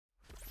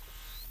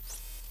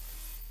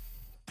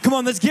Come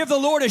on, let's give the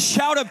Lord a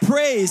shout of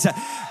praise.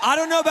 I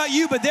don't know about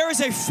you, but there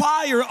is a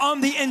fire on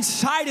the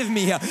inside of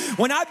me.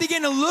 When I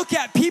begin to look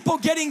at people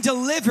getting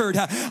delivered,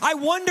 I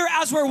wonder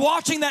as we're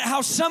watching that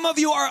how some of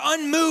you are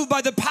unmoved by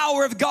the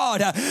power of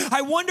God.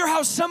 I wonder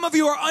how some of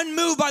you are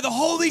unmoved by the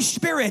Holy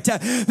Spirit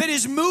that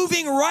is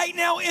moving right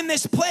now in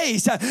this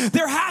place.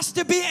 There has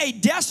to be a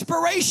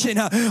desperation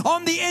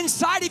on the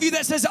inside of you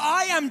that says,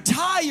 I am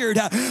tired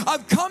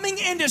of coming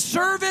into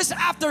service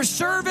after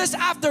service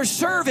after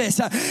service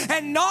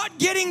and not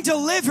getting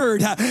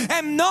delivered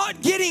and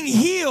not getting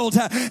healed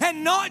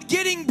and not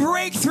getting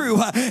breakthrough.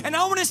 And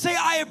I want to say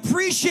I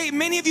appreciate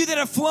many of you that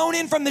have flown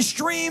in from the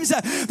streams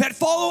that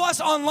follow us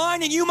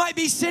online, and you might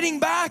be sitting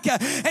back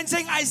and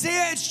saying,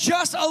 Isaiah, it's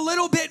just a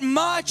little bit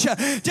much.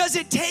 Does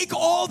it take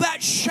all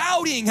that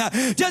shouting?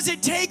 Does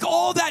it take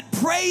all that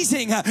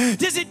praising?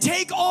 Does it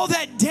take all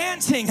that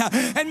dancing?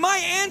 And my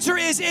answer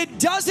is it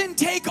doesn't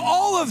take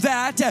all of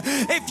that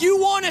if you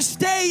want to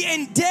stay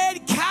in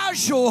dead,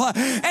 casual,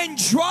 and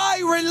dry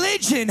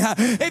religion.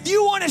 If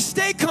you want to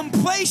stay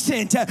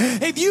complacent,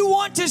 if you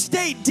want to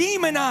stay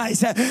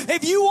demonized,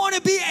 if you want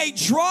to be a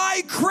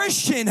dry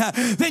Christian,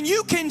 then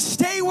you can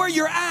stay where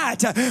you're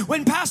at.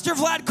 When Pastor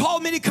Vlad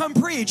called me to come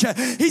preach,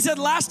 he said,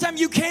 last time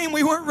you came,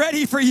 we weren't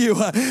ready for you.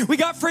 We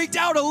got freaked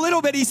out a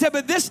little bit. He said,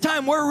 but this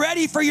time we're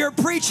ready for your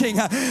preaching.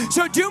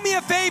 So do me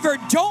a favor,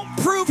 don't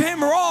prove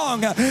him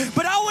wrong,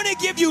 but I want to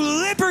give you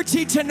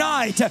liberty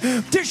tonight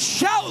to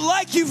shout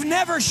like you've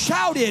never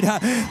shouted.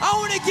 I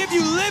want to give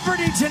you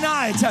liberty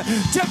tonight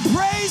to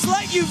praise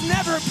like you've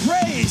never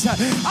praised.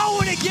 I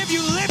want to give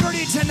you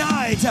liberty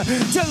tonight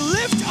to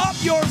lift up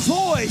your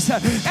voice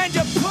and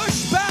to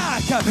push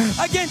back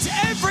against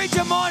every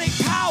demonic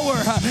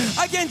power,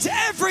 against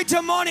every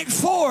demonic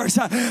force.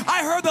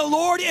 I heard the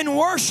Lord in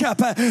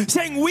worship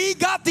saying, we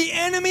got the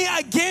enemy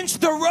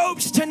against the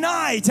ropes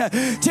tonight.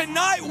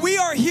 Tonight we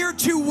are here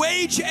to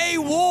wage a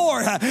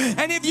war.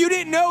 And if you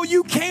didn't know,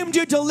 you came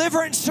to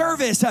deliverance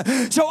service.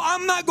 So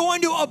I'm not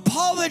going to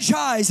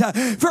apologize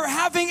for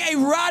having a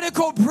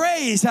radical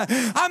praise.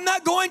 I'm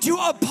not going to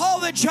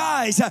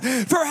apologize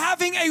for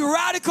having a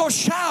radical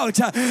shout.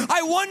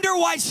 I wonder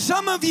why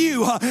some of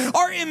you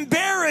are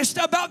embarrassed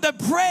about the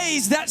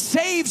praise that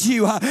saves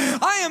you.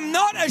 I am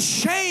not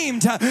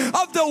ashamed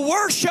of the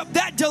worship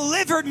that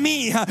delivered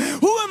me.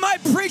 Who am I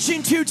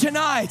preaching to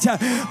tonight?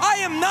 I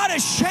am not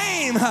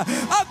ashamed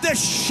of the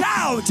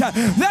shout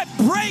that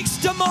breaks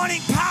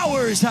demonic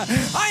powers.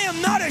 I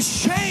am not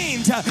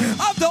ashamed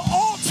of the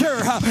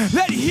altar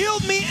that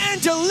healed me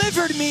and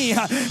delivered me.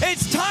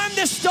 It's time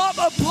to stop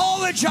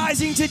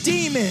apologizing to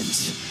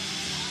demons.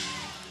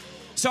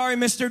 Sorry,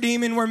 Mr.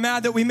 Demon, we're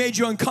mad that we made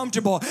you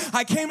uncomfortable.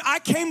 I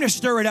came to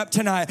stir it up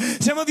tonight.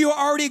 Some of you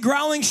are already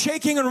growling,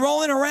 shaking, and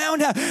rolling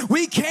around.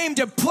 We came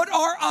to put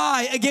our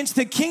eye against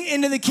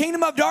into the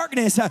kingdom of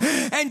darkness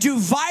and to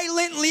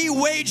violently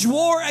wage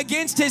war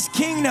against his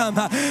kingdom.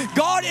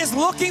 God is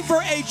looking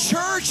for a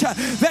church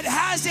that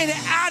has an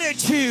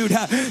attitude.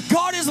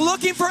 God is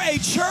looking for a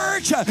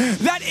church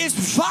that is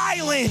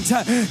violent.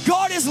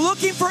 God is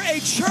looking for a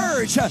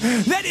church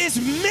that is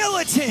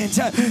militant.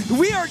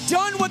 We are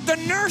done with the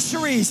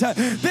nursery.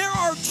 There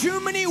are too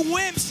many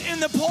wimps in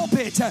the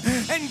pulpit,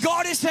 and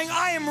God is saying,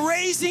 I am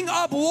raising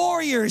up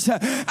warriors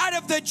out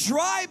of the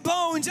dry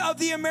bones of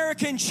the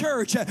American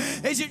church.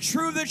 Is it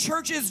true the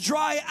church is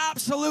dry?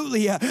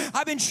 Absolutely.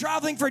 I've been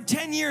traveling for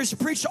 10 years,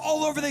 preached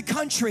all over the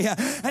country,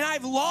 and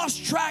I've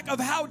lost track of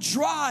how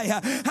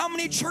dry, how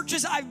many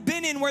churches I've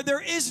been in where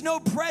there is no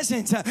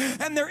presence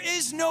and there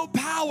is no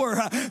power,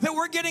 that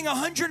we're getting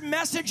 100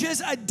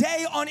 messages a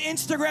day on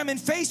Instagram and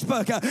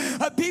Facebook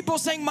of people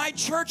saying, my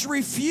church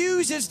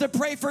refuses to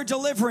pray for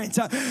deliverance.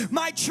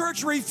 My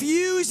church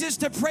refuses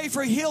to pray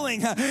for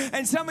healing.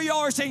 And some of y'all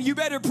are saying, you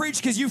better preach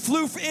because you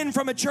flew in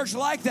from a church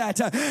like that.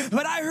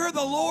 But I heard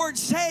the Lord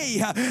say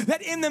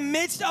that in the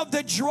midst of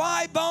the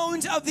dry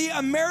bones of the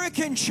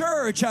American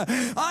church,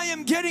 I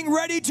am getting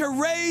ready to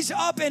raise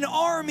up an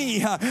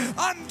army.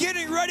 I'm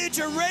getting ready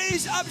to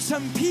raise up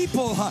some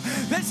people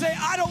that say,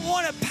 I don't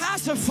want a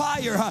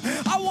pacifier.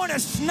 I want a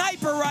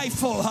sniper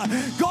rifle.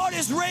 God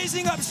is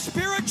raising up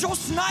spiritual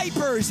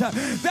snipers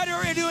that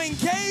are doing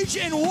engage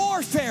in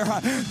warfare,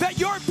 that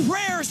your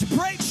prayers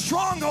break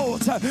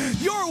strongholds,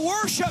 your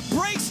worship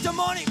breaks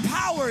demonic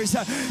powers,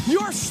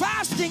 your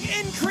fasting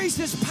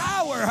increases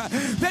power,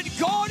 that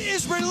God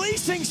is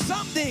releasing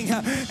something,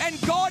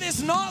 and God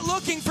is not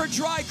looking for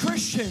dry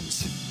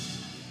Christians.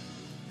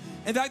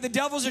 In fact, the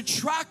devil's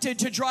attracted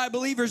to dry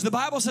believers. The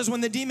Bible says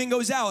when the demon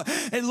goes out,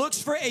 it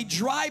looks for a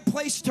dry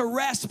place to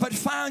rest, but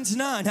finds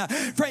none.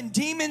 Friend,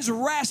 demons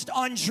rest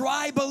on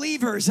dry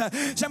believers.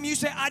 Some of you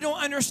say, I don't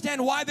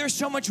understand why there's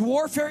so much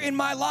warfare in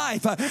my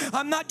life.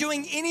 I'm not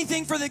doing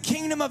anything for the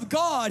kingdom of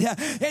God,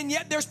 and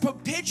yet there's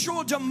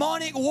perpetual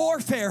demonic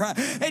warfare.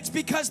 It's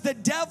because the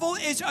devil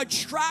is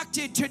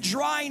attracted to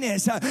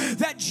dryness.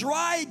 That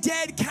dry,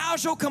 dead,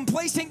 casual,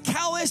 complacent,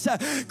 callous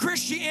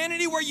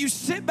Christianity where you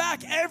sit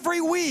back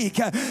every week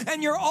week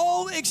and you're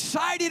all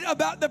excited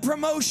about the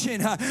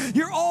promotion.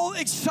 You're all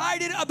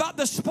excited about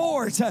the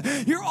sports.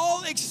 You're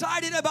all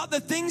excited about the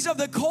things of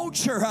the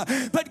culture.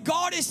 But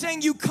God is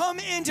saying, you come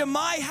into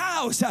my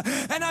house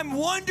and I'm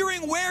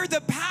wondering where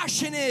the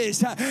passion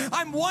is.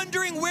 I'm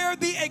wondering where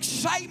the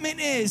excitement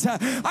is.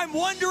 I'm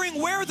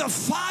wondering where the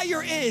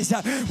fire is.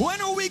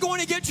 When are we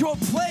going to get to a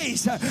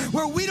place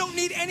where we don't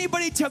need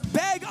anybody to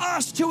beg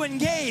us to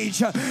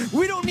engage?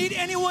 We don't need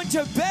anyone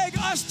to beg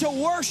us to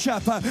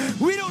worship.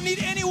 We don't need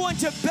anyone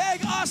to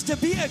beg us to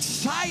be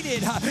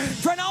excited.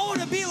 Friend, I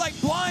want to be like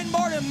blind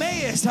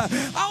Bartimaeus.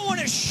 I want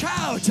to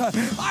shout.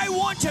 I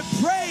want to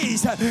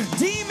praise.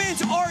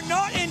 Demons are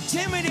not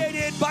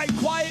intimidated by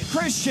quiet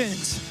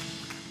Christians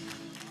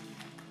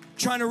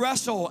trying to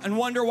wrestle and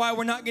wonder why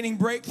we're not getting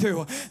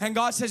breakthrough. And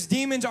God says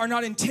demons are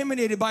not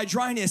intimidated by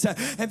dryness.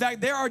 In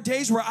fact, there are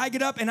days where I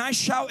get up and I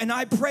shout and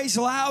I praise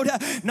loud,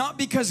 not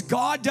because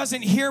God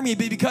doesn't hear me,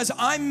 but because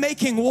I'm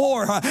making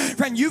war.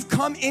 Friend, you've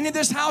come into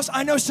this house.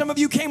 I know some of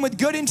you came with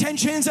good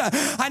intentions.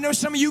 I know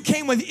some of you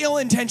came with ill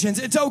intentions.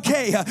 It's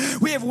okay.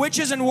 We have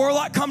witches and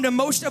warlock come to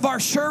most of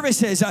our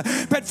services.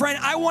 But friend,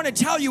 I want to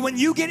tell you, when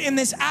you get in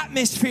this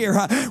atmosphere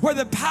where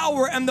the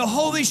power and the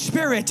Holy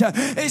Spirit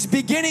is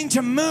beginning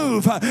to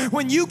move,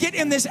 when you get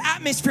in this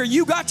atmosphere,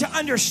 you got to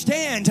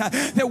understand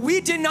that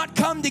we did not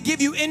come to give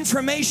you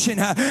information.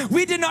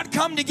 We did not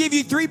come to give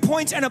you 3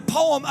 points and a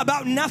poem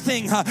about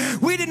nothing.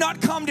 We did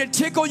not come to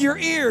tickle your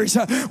ears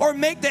or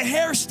make the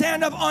hair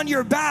stand up on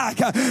your back.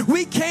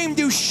 We came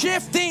to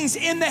shift things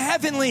in the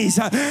heavenlies.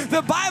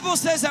 The Bible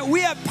says that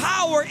we have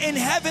power in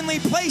heavenly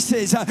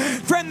places.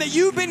 Friend, that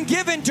you've been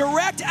given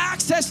direct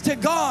access to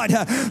God.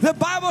 The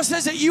Bible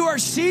says that you are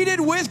seated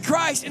with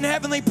Christ in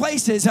heavenly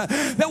places.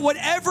 That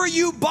whatever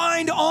you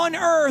bind on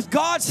earth,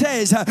 God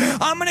says,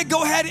 I'm going to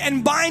go ahead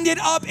and bind it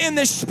up in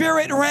the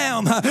spirit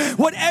realm.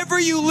 Whatever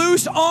you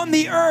loose on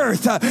the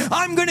earth,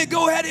 I'm going to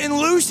go ahead and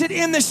loose it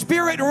in the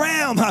spirit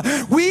realm.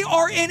 We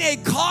are in a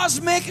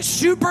cosmic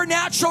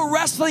supernatural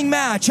wrestling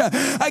match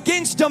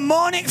against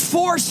demonic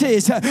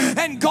forces,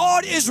 and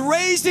God is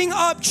raising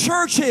up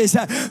churches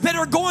that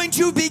are going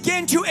to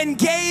begin to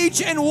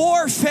engage in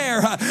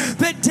warfare.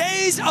 The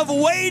days of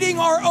waiting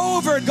are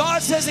over.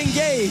 God says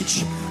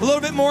engage. A little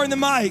bit more in the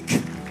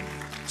mic.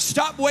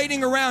 Stop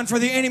waiting around for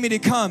the enemy to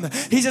come.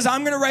 He says,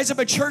 I'm going to raise up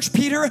a church,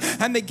 Peter,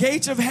 and the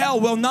gates of hell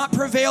will not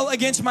prevail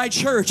against my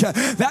church.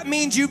 That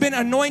means you've been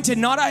anointed,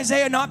 not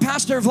Isaiah, not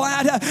Pastor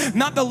Vlad,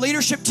 not the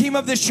leadership team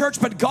of this church,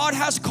 but God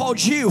has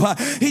called you.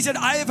 He said,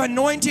 I have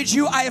anointed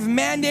you, I have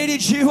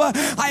mandated you,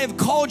 I have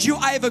called you,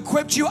 I have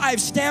equipped you, I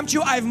have stamped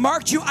you, I have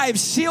marked you, I have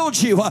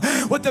sealed you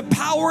with the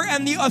power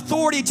and the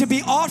authority to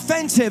be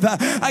offensive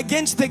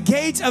against the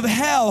gates of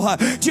hell,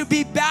 to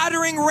be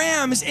battering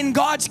rams in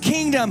God's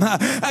kingdom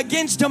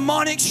against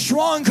demonic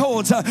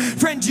strongholds.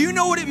 Friend, do you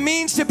know what it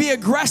means to be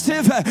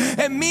aggressive?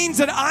 It means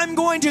that I'm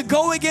going to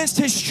go against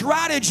his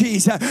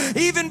strategies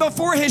even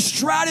before his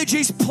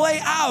strategies play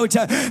out.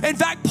 In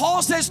fact,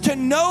 Paul says to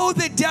know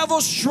the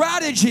devil's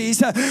strategies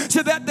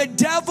so that the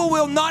devil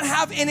will not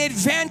have an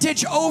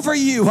advantage over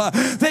you.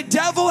 The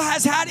devil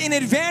has had an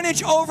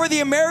advantage over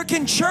the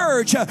American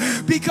church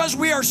because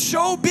we are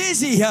so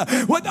busy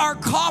with our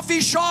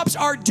coffee shops,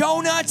 our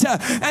donuts,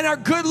 and our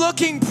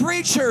good-looking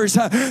preachers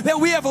that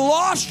we have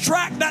lost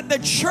track that the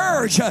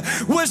church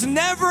was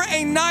never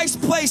a nice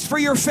place for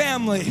your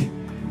family.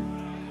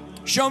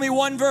 Show me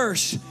one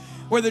verse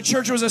where the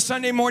church was a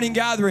Sunday morning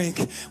gathering,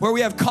 where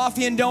we have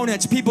coffee and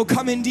donuts, people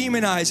come in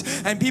demonized,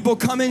 and people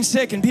come in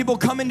sick, and people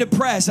come in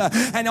depressed,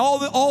 and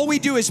all we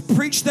do is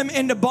preach them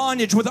into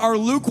bondage with our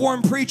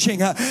lukewarm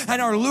preaching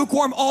and our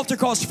lukewarm altar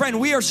calls. Friend,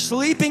 we are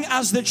sleeping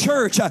as the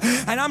church, and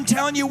I'm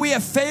telling you, we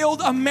have failed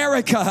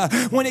America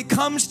when it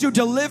comes to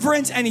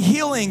deliverance and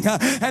healing.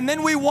 And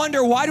then we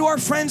wonder, why do our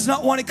friends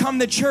not want to come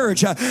to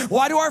church?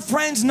 Why do our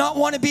friends not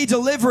want to be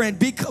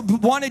deliverant,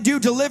 want to do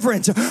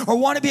deliverance, or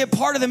want to be a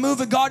part of the move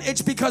of God?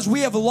 It's because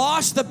we have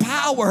lost the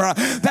power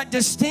that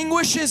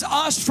distinguishes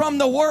us from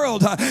the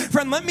world.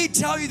 Friend, let me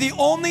tell you, the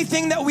only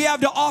thing that we have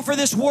to offer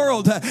this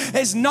world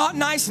is not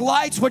nice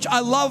lights, which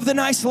I love the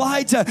nice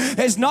lights,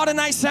 is not a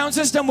nice sound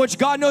system, which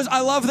God knows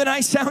I love the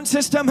nice sound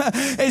system,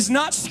 is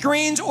not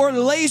screens or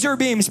laser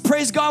beams.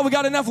 Praise God, we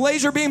got enough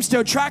laser beams to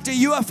attract a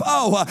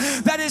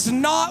UFO. That is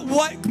not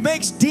what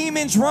makes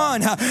demons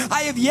run.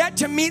 I have yet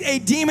to meet a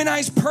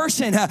demonized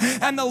person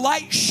and the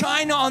light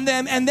shine on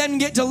them and then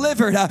get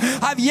delivered.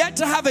 I've yet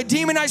to have a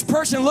demonized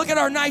person look at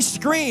our nice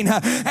screen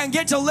and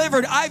get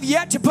delivered. I've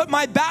yet to put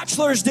my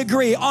bachelor's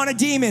degree on a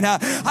demon.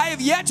 I have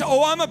yet to,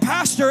 I'm a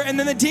pastor, and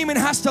then the demon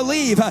has to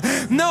leave.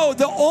 No,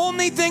 the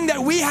only thing that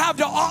we have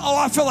to,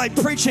 I feel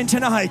like preaching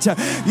tonight.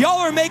 Y'all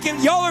are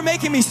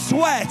making me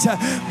sweat.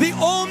 The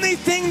only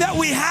thing that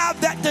we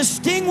have that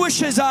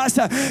distinguishes us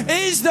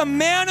is the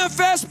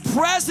manifest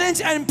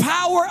presence and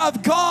power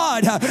of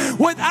God.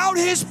 Without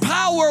his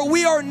power,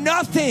 we are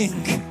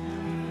nothing.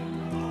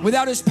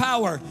 Without his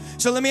power.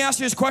 So let me ask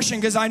you this question,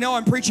 because I know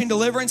I'm preaching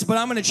deliverance, but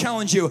I'm going to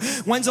challenge you.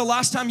 When's the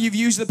last time you've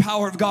used the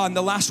power of God? In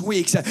the last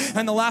weeks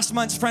and the last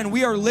months? Friend,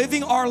 we are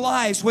living our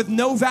lives with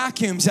no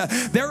vacuums.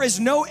 There is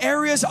no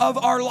areas of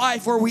our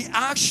life where we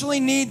actually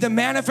need the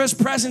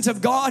manifest presence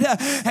of God.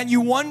 And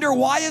you wonder,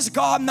 why is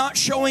God not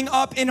showing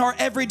up in our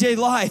everyday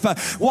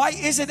life? Why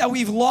is it that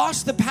we've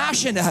lost the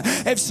passion?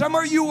 If some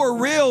of you are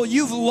real,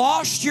 you've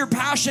lost your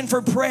passion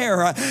for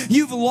prayer.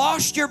 You've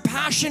lost your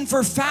passion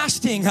for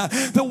fasting.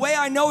 The way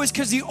I know is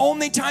because the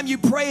only time you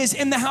pray is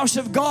in the house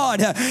of God.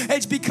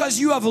 It's because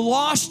you have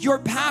lost your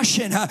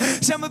passion.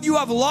 Some of you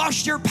have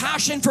lost your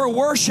passion for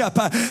worship.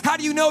 How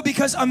do you know?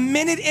 Because a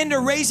minute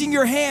into raising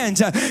your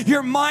hands,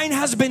 your mind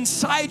has been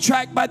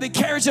sidetracked by the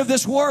cares of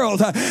this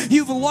world.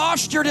 You've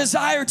lost your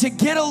desire to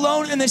get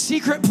alone in the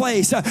secret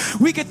place.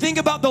 We could think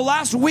about the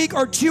last week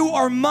or 2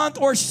 or month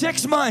or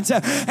 6 months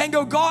and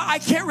go, God, I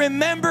can't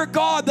remember,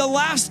 God, the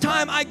last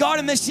time I got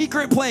in the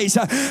secret place.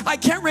 I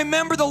can't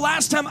remember the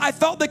last time I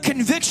felt the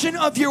conviction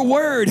of your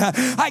word.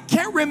 I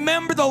can't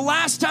remember the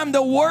last time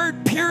the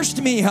word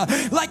pierced me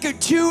like a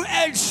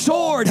two-edged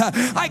sword.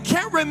 I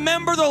can't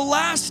remember the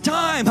last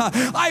time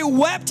I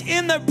wept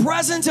in the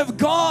presence of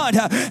God.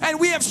 And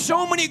we have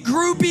so many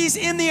groupies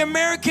in the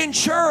American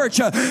church,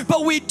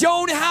 but we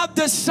don't have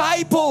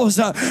disciples.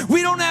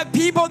 We don't have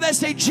people that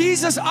say,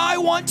 Jesus, I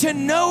want to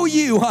know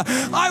you.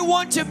 I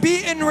want to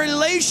be in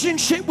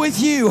relationship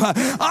with you.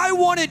 I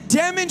want to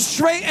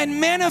demonstrate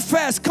and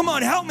manifest. Come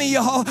on, help me,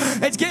 y'all.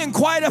 It's getting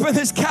quiet up in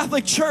this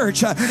Catholic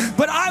church,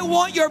 but I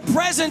want your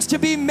presence to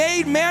be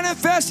made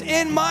manifest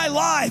in my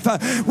life.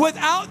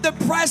 Without the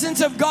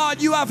presence of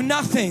God, you have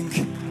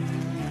nothing.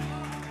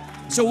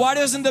 So why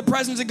doesn't the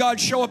presence of God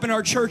show up in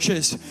our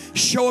churches,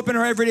 show up in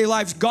our everyday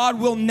lives? God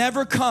will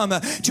never come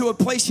to a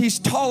place He's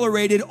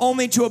tolerated,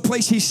 only to a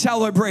place He's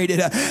celebrated.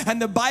 And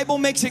the Bible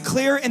makes it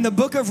clear in the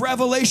book of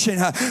Revelation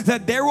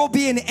that there will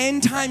be an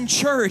end time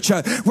church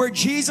where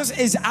Jesus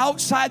is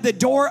outside the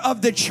door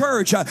of the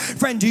church.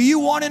 Friend, do you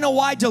want to know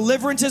why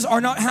deliverances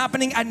are not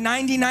happening at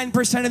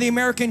 99% of the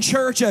American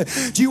church?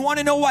 Do you want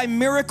to know why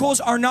miracles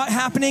are not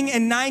happening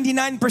in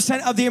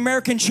 99% of the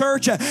American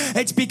church?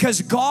 It's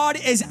because God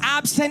is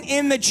absent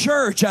in the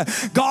church.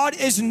 God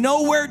is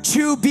nowhere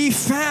to be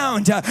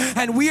found.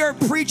 And we are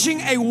preaching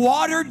a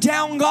watered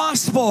down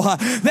gospel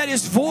that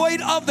is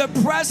void of the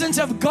presence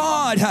of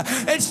God.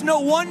 It's no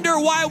wonder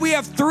why we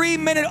have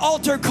 3-minute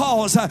altar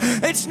calls.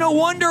 It's no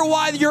wonder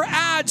why your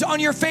ads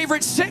on your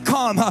favorite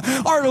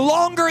sitcom are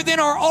longer than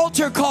our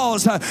altar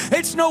calls.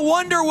 It's no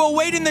wonder we'll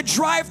wait in the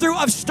drive-thru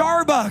of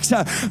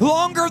Starbucks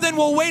longer than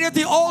we'll wait at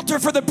the altar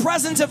for the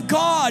presence of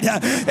God.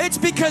 It's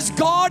because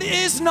God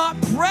is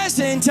not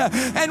present,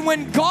 and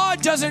when God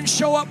doesn't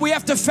show up, we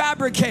have to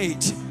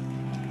fabricate.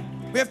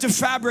 We have to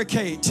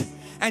fabricate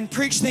and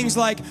preach things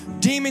like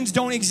demons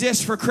don't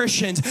exist for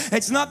Christians.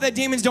 It's not that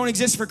demons don't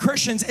exist for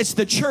Christians. It's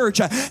the church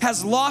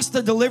has lost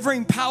the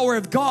delivering power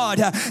of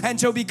God.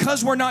 And so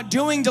because we're not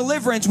doing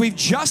deliverance, we've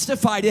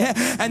justified it.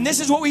 And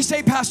this is what we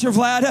say, Pastor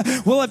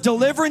Vlad, well, if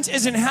deliverance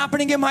isn't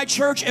happening in my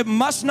church, it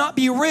must not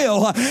be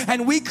real.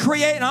 And we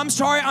create, and I'm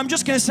sorry, I'm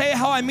just going to say it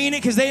how I mean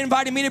it because they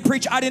invited me to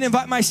preach. I didn't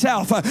invite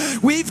myself.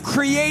 We've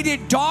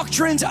created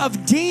doctrines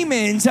of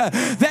demons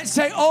that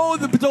say, oh,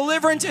 the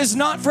deliverance is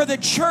not for the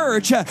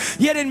church.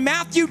 Yet in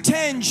Matthew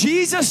 10,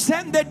 Jesus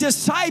sent the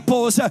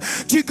disciples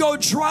to go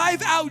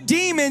drive out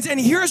demons, and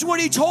here's what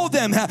He told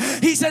them.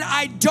 He said,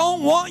 I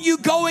don't want you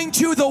going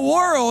to the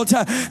world,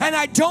 and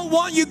I don't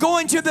want you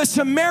going to the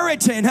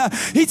Samaritan.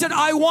 He said,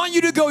 I want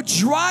you to go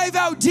drive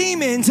out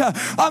demons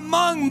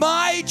among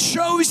my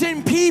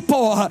chosen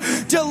people.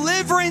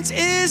 Deliverance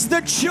is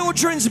the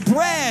children's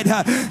bread.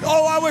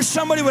 Oh, I wish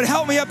somebody would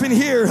help me up in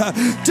here.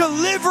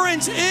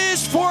 Deliverance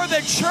is for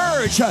the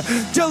church.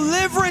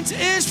 Deliverance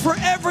is for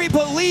every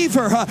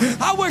believer.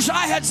 I wish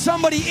I had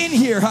somebody in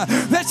here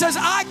that says,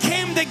 I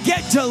came to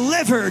get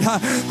delivered.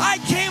 I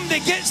came to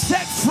get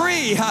set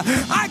free.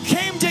 I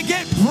came to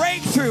get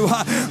breakthrough.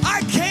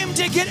 I came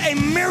to get a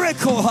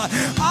miracle.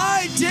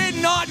 I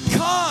did not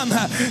come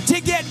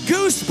to get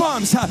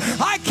goosebumps.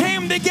 I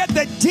came to get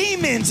the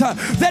demons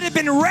that have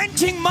been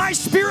renting my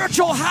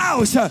spiritual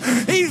house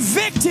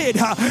evicted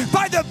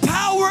by the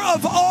power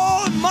of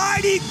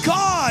Almighty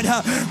God.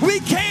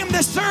 We came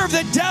to serve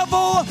the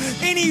devil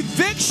in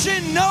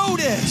eviction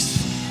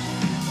notice.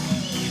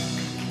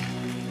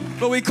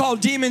 But we call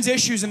demons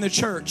issues in the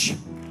church.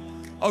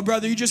 Oh,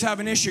 brother, you just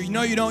have an issue.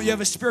 No, you don't. You have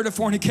a spirit of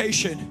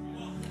fornication.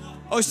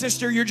 Oh,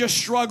 sister, you're just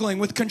struggling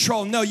with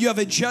control. No, you have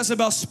a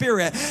Jezebel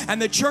spirit.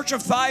 And the church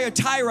of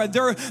Thyatira,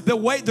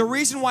 the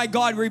reason why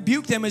God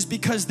rebuked them is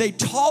because they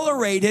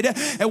tolerated.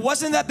 It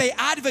wasn't that they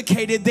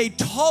advocated, they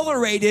tolerated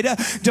tolerated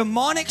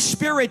demonic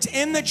spirits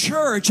in the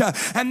church,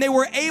 and they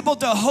were able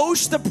to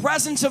host the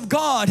presence of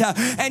God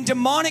and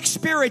demonic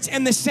spirits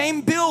in the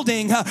same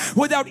building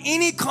without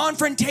any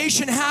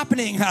confrontation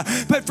happening.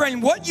 But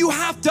friend, what you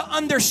have to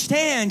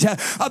understand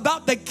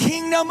about the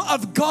kingdom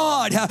of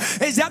God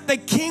is that the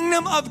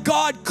kingdom of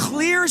God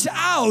clears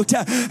out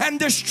and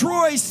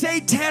destroys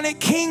satanic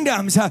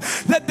kingdoms.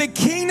 That the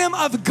kingdom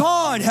of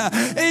God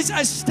is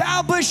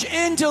established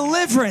in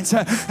deliverance.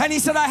 And he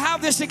said, I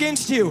have this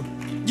against you.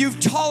 You've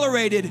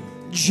tolerated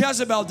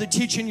Jezebel to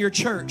teach in your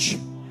church.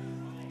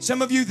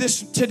 Some of you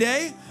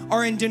today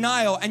are in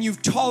denial, and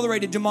you've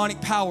tolerated demonic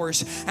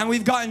powers, and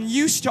we've gotten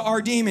used to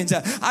our demons.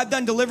 I've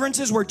done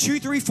deliverances where 2,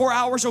 3, 4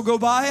 hours will go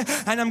by,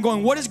 and I'm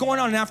going, what is going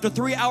on? And after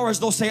 3 hours,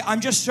 they'll say, I'm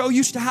just so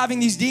used to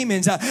having these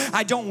demons.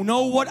 I don't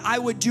know what I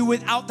would do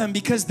without them,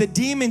 because the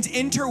demons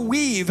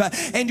interweave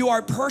into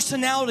our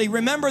personality.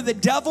 Remember, the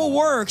devil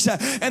works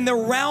in the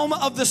realm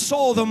of the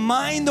soul. The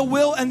mind, the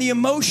will, and the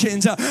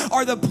emotions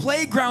are the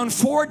playground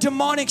for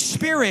demonic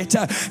spirit,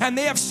 and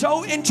they have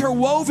so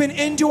interwoven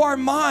into our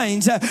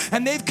minds,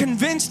 and they've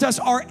convinced us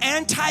our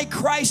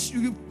antichrist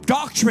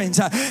doctrines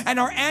and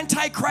our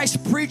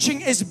antichrist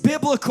preaching is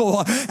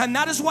biblical. And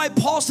that is why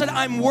Paul said,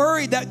 I'm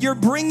worried that you're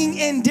bringing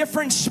in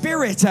different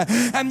spirits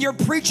and you're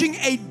preaching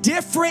a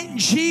different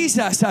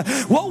Jesus.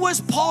 What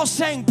was Paul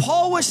saying?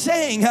 Paul was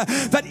saying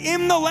that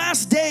in the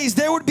last days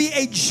there would be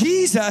a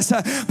Jesus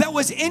that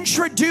was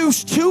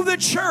introduced to the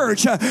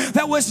church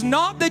that was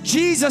not the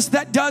Jesus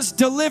that does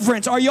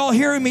deliverance. Are y'all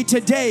hearing me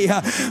today?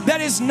 That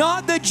is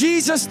not the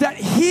Jesus that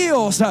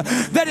heals.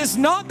 That is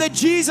not the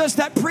Jesus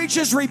that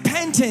preaches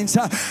repentance.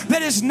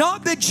 That is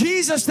not the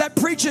Jesus that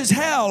preaches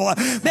hell.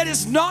 That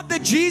is not the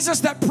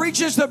Jesus that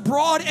preaches the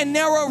broad and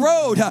narrow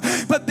road.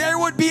 But there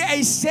would be a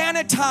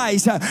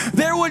sanitized,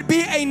 there would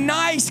be a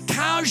nice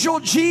casual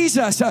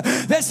Jesus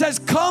that says,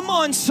 come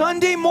on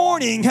Sunday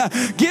morning,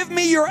 give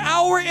me your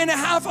hour and a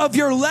half of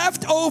your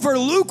leftover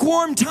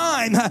lukewarm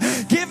time.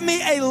 Give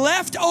me a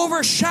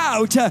leftover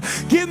shout.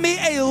 Give me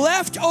a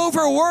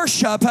leftover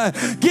worship.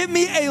 Give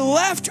me a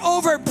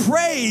leftover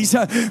praise.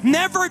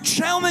 Never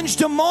challenge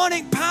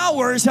demonic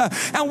powers.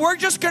 And we're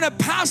just going to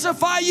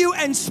pacify you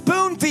and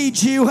spoon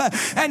feed you,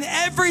 and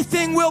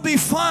everything will be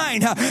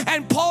fine.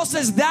 And Paul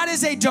says that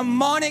is a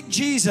demonic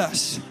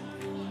Jesus.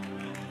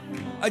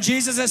 A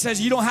Jesus that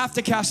says you don't have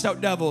to cast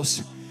out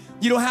devils.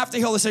 You don't have to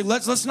heal. Let's say,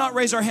 let's not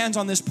raise our hands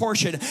on this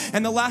portion.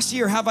 And the last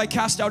year have I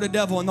cast out a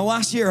devil. And the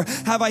last year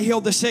have I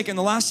healed the sick. And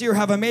the last year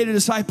have I made a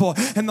disciple.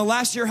 And the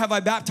last year have I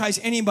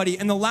baptized anybody.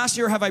 And the last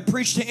year have I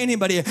preached to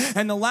anybody.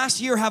 And the last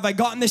year have I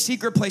gotten the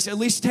secret place at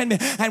least 10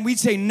 minutes. And we'd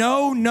say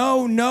no,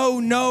 no, no,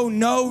 no,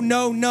 no,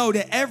 no, no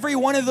to every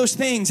one of those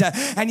things.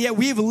 And yet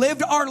we've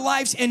lived our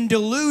lives in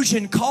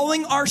delusion,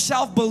 calling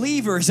ourselves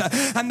believers.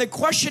 And the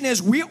question is,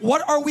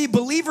 what are we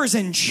believers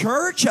in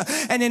church?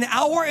 And an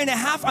hour and a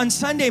half on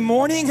Sunday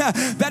morning?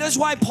 That is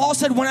why Paul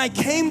said, when I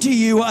came to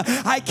you,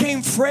 I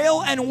came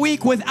frail and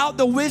weak without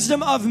the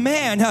wisdom of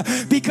man,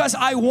 because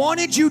I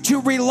wanted you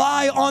to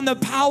rely on the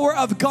power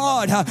of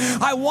God.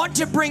 I want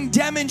to bring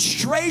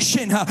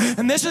demonstration.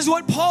 And this is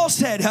what Paul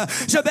said,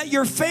 so that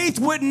your faith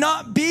would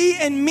not be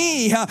in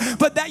me,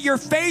 but that your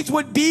faith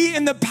would be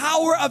in the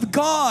power of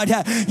God.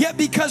 Yet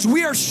because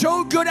we are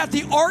so good at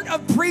the art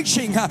of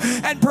preaching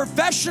and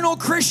professional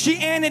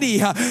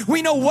Christianity,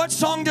 we know what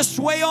song to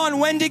sway on,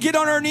 when to get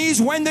on our knees,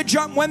 when to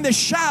jump, when to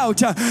shout.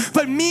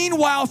 But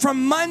meanwhile,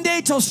 from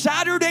Monday till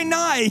Saturday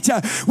night,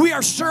 we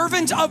are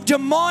servants of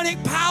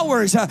demonic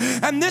powers.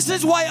 And this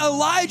is why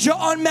Elijah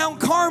on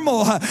Mount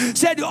Carmel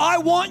said, I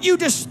want you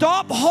to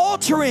stop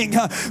haltering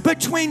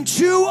between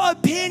two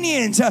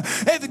opinions.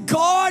 If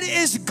God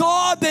is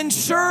God, then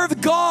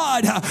serve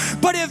God.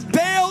 But if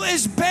Baal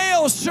is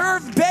Baal,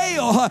 serve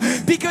Baal.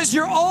 Because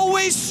you're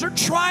always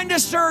trying to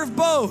serve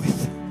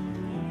both.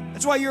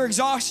 That's why you're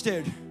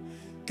exhausted.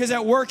 Because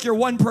at work, you're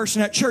one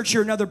person. At church,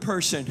 you're another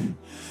person.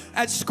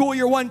 At school,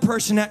 you're one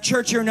person. At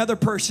church, you're another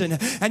person.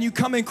 And you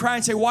come and cry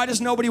and say, why does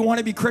nobody want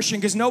to be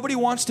Christian? Because nobody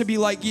wants to be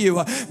like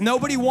you.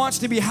 Nobody wants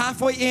to be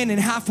halfway in and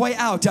halfway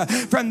out.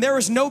 Friend, there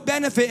is no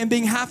benefit in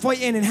being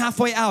halfway in and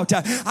halfway out.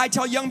 I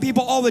tell young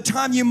people all the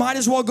time, you might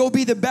as well go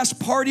be the best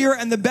partier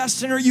and the best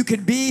sinner you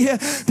could be,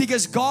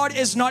 because God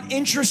is not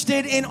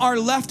interested in our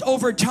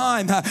leftover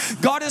time.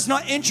 God is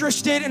not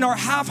interested in our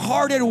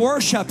half-hearted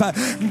worship.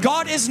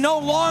 God is no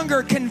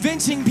longer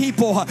convincing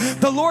people.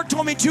 The Lord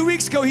told me 2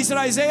 weeks ago, he said,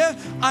 Isaiah,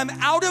 I'm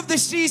out of the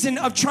season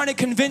of trying to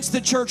convince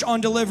the church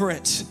on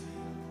deliverance.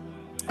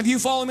 If you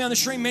follow me on the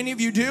stream, many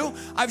of you do.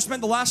 I've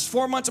spent the last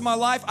 4 months of my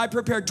life, I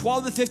prepared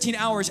 12 to 15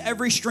 hours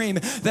every stream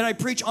that I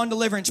preach on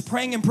deliverance,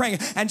 praying and praying.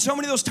 And so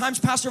many of those times,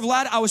 Pastor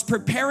Vlad, I was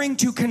preparing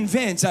to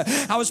convince.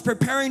 I was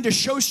preparing to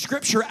show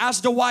scripture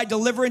as to why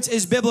deliverance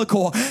is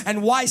biblical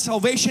and why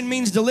salvation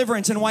means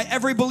deliverance and why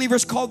every believer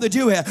is called to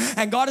do it.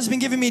 And God has been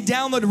giving me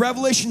download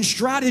revelation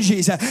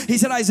strategies. He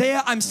said,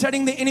 Isaiah, I'm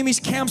setting the enemy's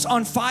camps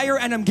on fire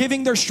and I'm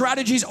giving their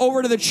strategies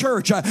over to the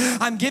church.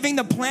 I'm giving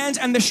the plans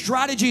and the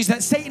strategies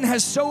that Satan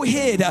has so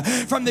hid hid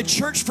from the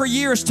church for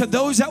years to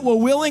those that will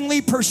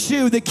willingly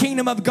pursue the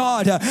kingdom of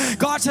God.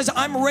 God says,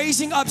 I'm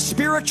raising up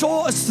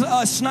spiritual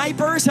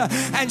snipers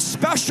and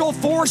special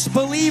force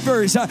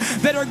believers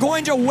that are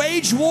going to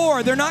wage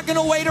war. They're not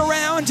going to wait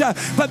around,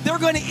 but they're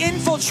going to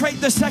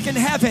infiltrate the second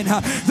heaven.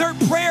 Their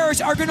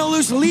prayers are going to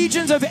lose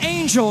legions of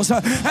angels.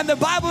 And the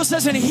Bible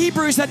says in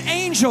Hebrews that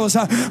angels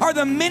are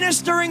the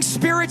ministering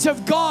spirits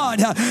of God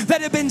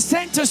that have been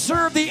sent to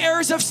serve the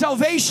heirs of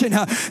salvation.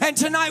 And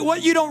tonight,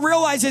 what you don't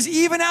realize is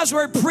even as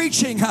we're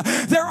preaching,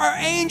 there are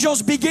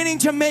angels beginning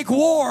to make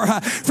war.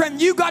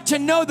 Friend, you got to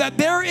know that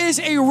there is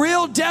a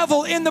real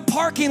devil in the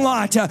parking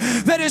lot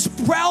that is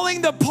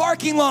prowling the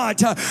parking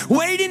lot,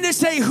 waiting to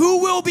say who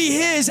will be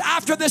his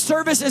after the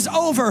service is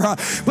over.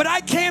 But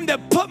I came to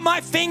put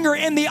my finger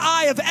in the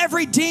eye of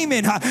every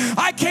demon.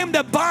 I came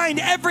to bind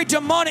every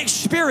demonic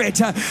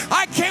spirit.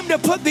 I came to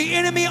put the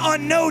enemy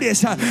on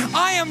notice.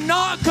 I am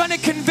not going to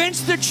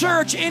convince the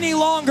church any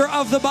longer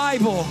of the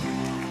Bible.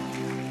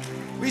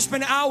 We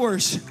spend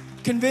hours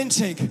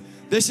convincing.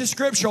 This is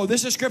scriptural.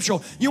 This is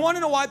scriptural. You want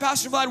to know why,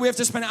 Pastor Vlad, we have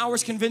to spend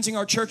hours convincing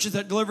our churches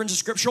that deliverance is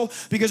scriptural?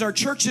 Because our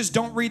churches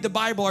don't read the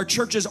Bible. Our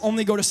churches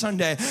only go to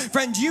Sunday.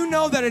 Friend, do you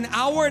know that an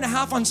hour and a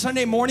half on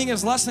Sunday morning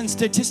is less than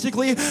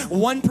statistically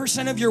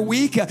 1% of your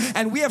week?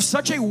 And we have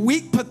such a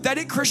weak,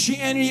 pathetic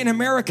Christianity in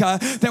America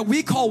that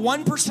we call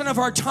 1% of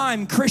our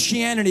time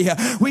Christianity.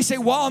 We say,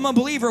 well, I'm a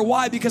believer.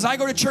 Why? Because I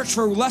go to church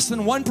for less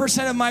than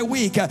 1% of my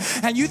week.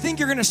 And you think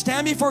you're going to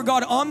stand before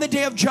God on the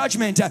day of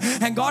judgment,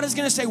 and God is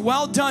going to say,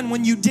 well done,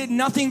 when you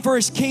did nothing for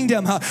his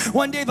kingdom.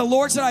 One day the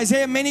Lord said,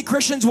 Isaiah, many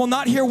Christians will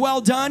not hear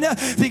well done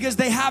because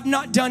they have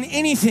not done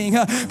anything,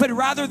 but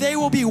rather they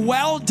will be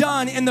well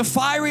done in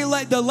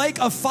the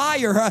lake of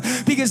fire,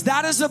 because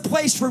that is a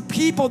place for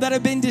people that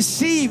have been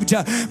deceived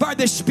by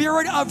the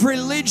spirit of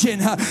religion.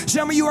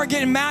 Some of you are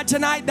getting mad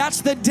tonight.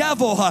 That's the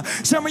devil.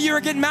 Some of you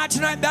are getting mad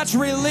tonight. That's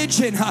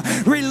religion.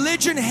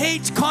 Religion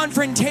hates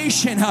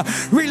confrontation.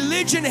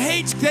 Religion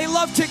hates, they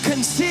love to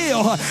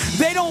conceal.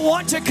 They don't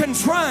want to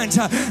confront.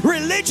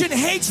 Religion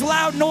hates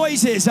loud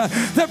noises.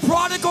 The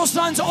prodigal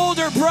son's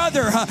older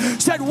brother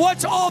said,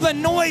 what's all the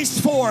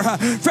noise for?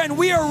 Friend,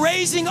 we are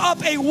raising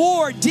up a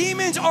war.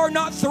 Demons are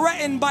not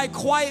threatened by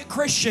quiet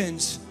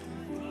Christians.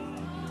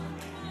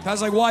 I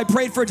was like, well, I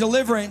prayed for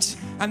deliverance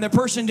and the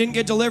person didn't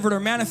get delivered or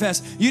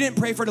manifest. You didn't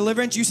pray for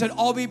deliverance. You said,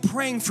 I'll be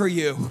praying for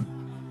you.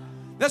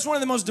 That's one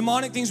of the most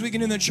demonic things we can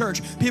do in the church.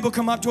 People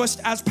come up to us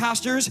as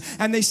pastors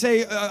and they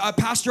say,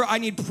 Pastor, I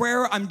need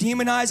prayer. I'm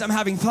demonized. I'm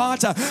having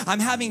thoughts. I'm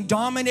having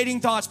dominating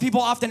thoughts. People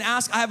often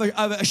ask, I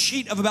have a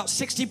sheet of about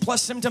 60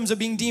 plus symptoms of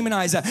being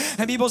demonized.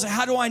 And people say,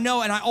 how do I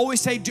know? And I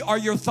always say, are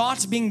your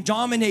thoughts being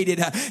dominated?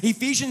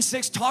 Ephesians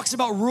 6 talks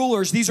about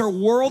rulers. These are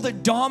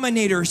world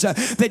dominators.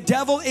 The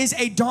devil is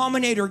a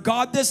dominator.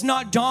 God does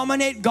not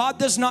dominate. God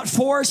does not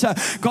force.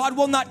 God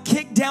will not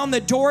kick down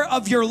the door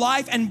of your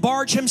life and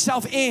barge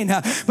himself in.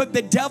 But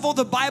the devil,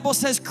 the Bible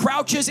says,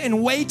 crouches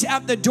and waits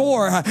at the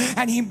door,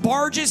 and he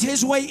barges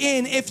his way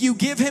in if you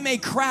give him a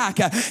crack.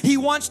 He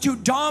wants to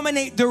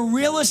dominate the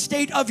real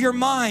estate of your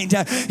mind.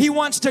 He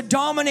wants to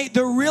dominate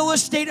the real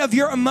estate of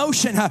your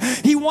emotion.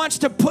 He wants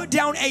to put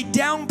down a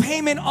down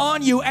payment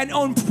on you and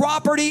own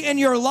property in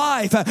your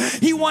life.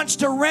 He wants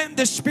to rent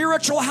the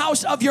spiritual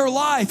house of your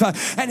life.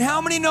 And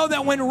how many know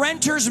that when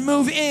renters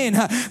move in,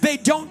 they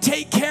don't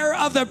take care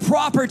of the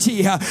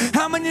property?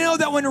 How many know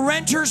that when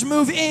renters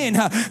move in,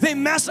 they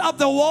mess up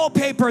the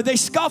wallpaper, they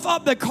scuff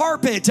up the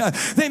carpet,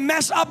 they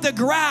mess up the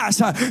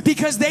grass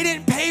because they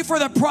didn't pay for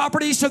the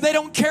property, so they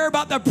don't care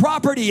about the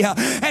property.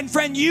 And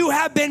friend, you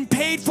have been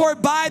paid for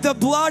by the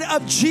blood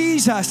of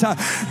Jesus.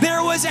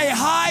 There was a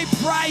high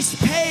price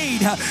paid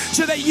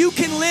so that you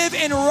can live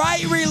in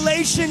right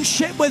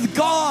relationship with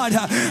God.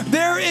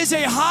 There is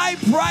a high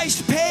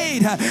price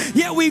paid,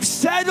 yet we've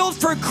settled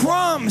for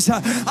crumbs.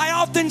 I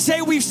often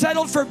say we've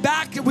settled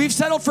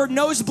for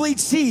nosebleed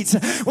seats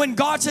when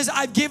God says,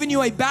 I've given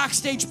you a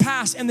backstage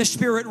pass in the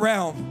spirit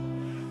realm.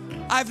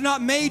 I've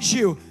not made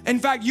you. In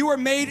fact, you were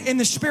made in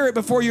the spirit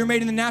before you were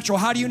made in the natural.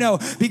 How do you know?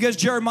 Because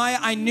Jeremiah,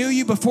 I knew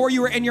you before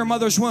you were in your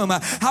mother's womb.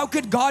 How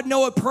could God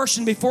know a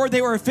person before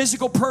they were a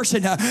physical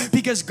person?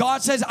 Because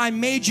God says, I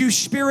made you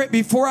spirit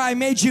before I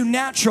made you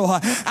natural.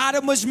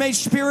 Adam was made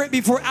spirit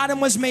before Adam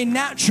was made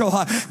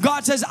natural.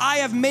 God says, I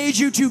have made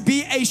you to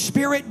be a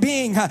spirit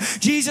being.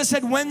 Jesus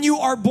said, when you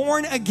are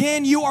born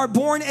again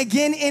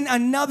in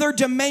another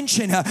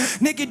dimension.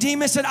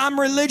 Nicodemus said, I'm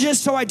religious,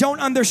 so I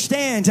don't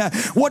understand.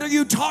 What are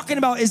you talking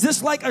about? Is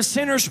this like a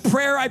sinner's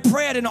prayer? I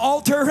pray at an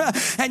altar.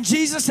 And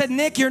Jesus said,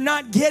 Nick, you're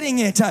not getting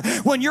it.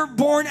 When you're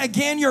born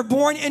again, you're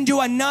born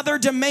into another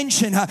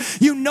dimension.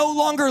 You no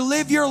longer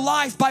live your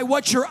life by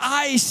what your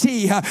eyes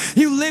see.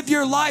 You live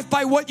your life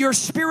by what your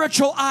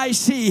spiritual eyes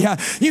see.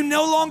 You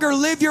no longer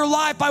live your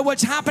life by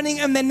what's happening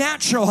in the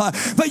natural,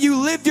 but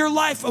you live your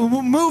life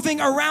moving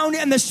around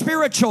in the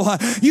spiritual.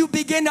 You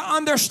begin to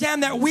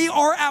understand that we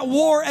are at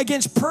war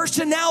against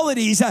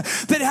personalities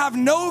that have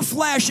no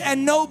flesh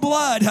and no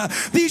blood.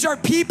 These are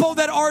people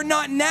that are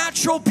not not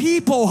natural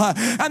people.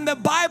 And the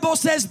Bible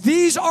says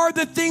these are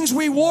the things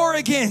we war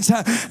against.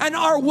 And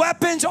our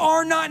weapons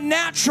are not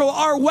natural.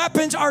 Our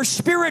weapons are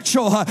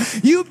spiritual.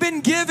 You've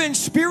been given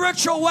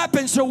spiritual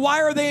weapons, so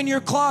why are they in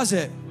your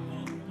closet?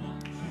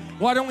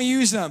 Why don't we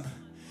use them?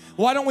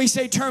 Why don't we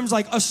say terms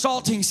like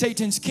assaulting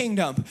Satan's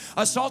kingdom?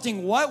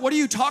 Assaulting what? What are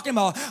you talking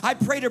about? I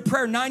prayed a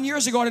prayer 9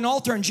 years ago at an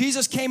altar, and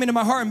Jesus came into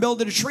my heart and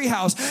built a tree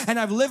house. And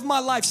I've lived my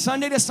life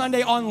Sunday to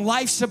Sunday on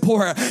life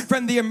support.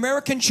 Friend, the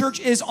American church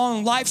is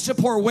on life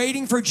support,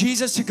 waiting for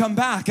Jesus to come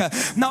back,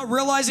 not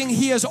realizing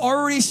he has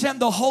already sent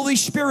the Holy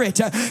Spirit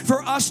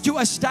for us to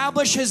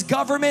establish his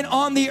government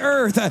on the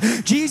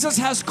earth. Jesus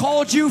has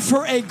called you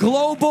for a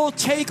global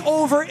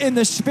takeover in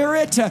the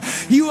spirit.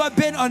 You have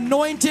been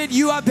anointed.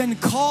 You have been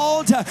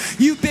called.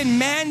 You've been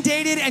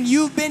mandated and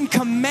you've been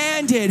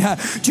commanded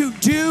to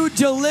do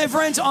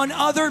deliverance on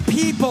other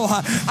people.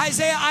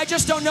 Isaiah, I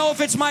just don't know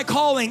if it's my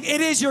calling.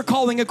 It is your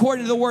calling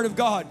according to the word of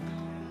God.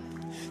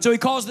 So he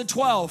calls the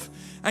 12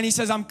 and he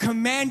says, I'm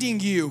commanding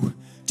you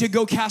to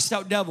go cast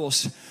out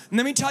devils. And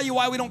let me tell you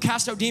why we don't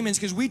cast out demons,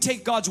 because we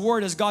take God's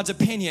word as God's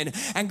opinion.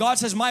 And God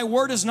says, my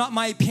word is not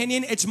my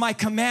opinion, it's my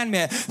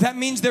commandment. That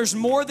means there's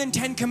more than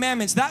 10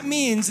 commandments. That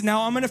means,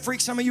 now I'm going to freak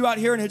some of you out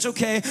here, and it's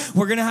okay.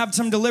 We're going to have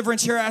some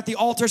deliverance here at the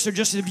altar, so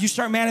just if you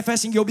start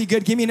manifesting, you'll be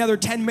good. Give me another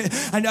 10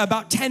 and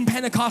about 10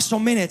 Pentecostal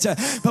minutes.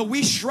 But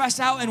we stress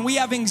out and we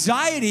have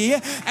anxiety,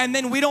 and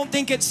then we don't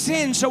think it's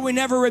sin, so we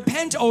never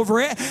repent over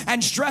it.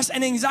 And stress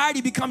and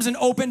anxiety becomes an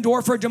open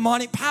door for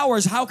demonic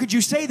powers. How could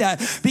you say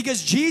that?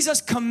 Because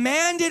Jesus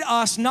commanded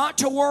us not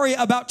to worry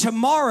about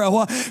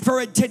tomorrow,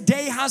 for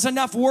today has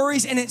enough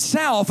worries in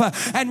itself,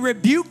 and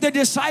rebuked the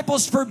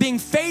disciples for being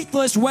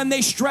faithless when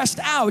they stressed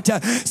out.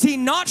 See,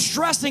 not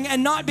stressing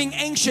and not being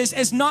anxious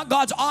is not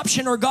God's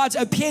option or God's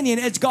opinion,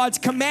 it's God's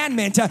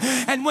commandment.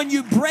 And when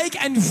you break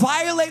and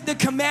violate the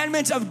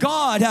commandments of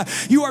God,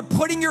 you are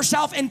putting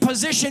yourself in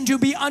position to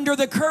be under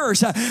the curse.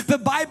 The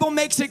Bible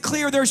makes it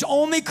clear there's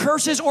only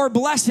curses or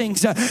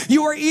blessings.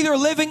 You are either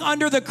living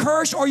under the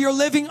curse or you're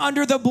living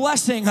under the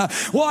blessing.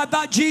 Well, I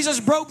thought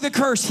Jesus broke the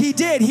curse. He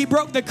did. He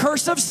broke the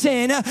curse of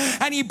sin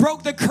and he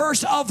broke the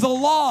curse of the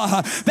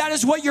law. That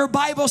is what your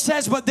Bible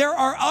says, but there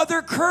are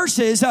other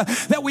curses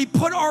that we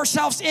put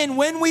ourselves in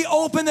when we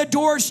open the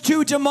doors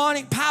to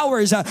demonic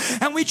powers.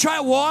 And we try,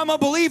 well, I'm a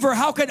believer.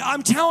 How could,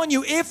 I'm telling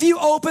you, if you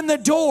open the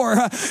door,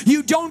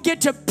 you don't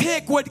get to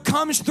pick what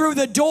comes through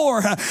the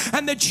door.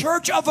 And the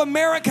Church of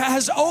America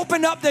has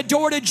opened up the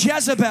door to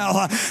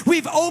Jezebel.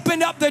 We've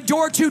opened up the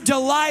door to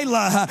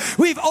Delilah.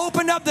 We've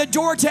opened up the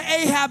door to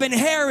Ahab and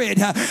Herod.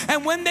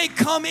 And when they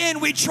come in,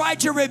 we try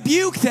to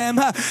rebuke them,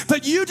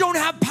 but you don't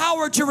have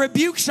power to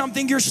rebuke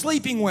something you're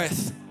sleeping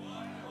with.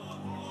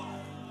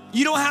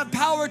 You don't have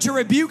power to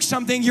rebuke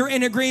something you're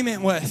in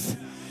agreement with.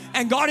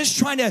 And God is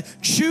trying to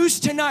choose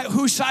tonight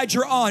whose side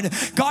you're on.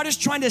 God is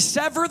trying to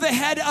sever the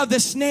head of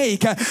the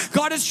snake.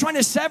 God is trying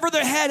to sever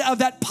the head of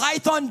that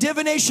python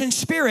divination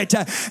spirit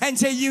and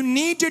say, you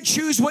need to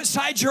choose what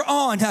side you're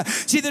on.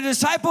 See, the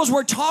disciples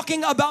were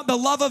talking about the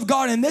love of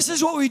God, and this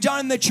is what we've done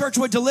in the church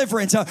with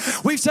deliverance.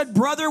 We've said,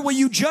 brother, will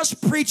you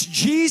just preach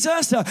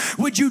Jesus?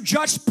 Would you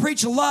just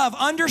preach love?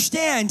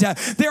 Understand,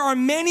 there are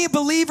many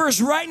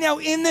believers right now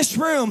in this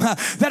room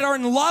that are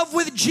in love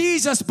with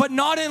Jesus, but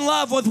not in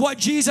love with what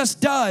Jesus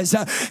does.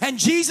 And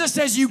Jesus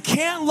says, you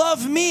can't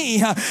love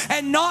me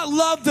and not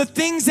love the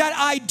things that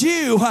I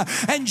do.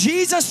 And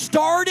Jesus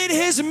started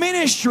his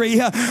ministry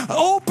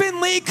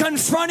openly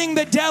confronting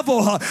the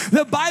devil.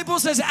 The Bible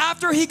says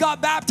after he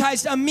got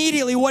baptized,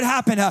 immediately what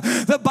happened?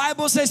 The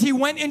Bible says he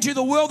went into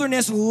the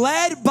wilderness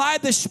led by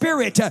the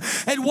Spirit.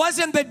 It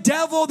wasn't the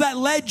devil that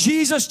led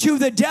Jesus to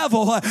the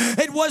devil.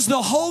 It was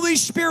the Holy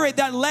Spirit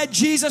that led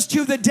Jesus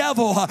to the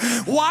devil.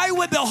 Why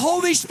would the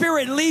Holy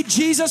Spirit lead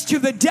Jesus to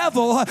the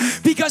devil?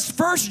 Because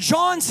First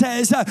John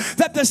says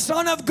that the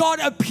Son of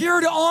God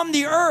appeared on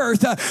the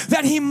earth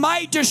that he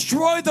might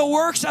destroy the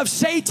works of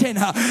Satan.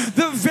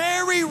 The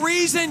very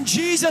reason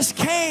Jesus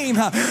came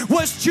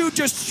was to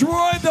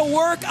destroy the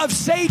work of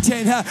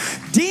Satan.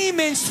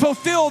 Demons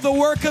fulfill the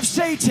work of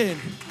Satan.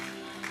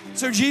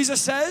 So Jesus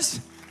says,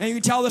 and you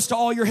can tell this to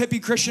all your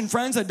hippie Christian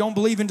friends that don't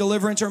believe in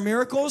deliverance or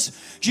miracles.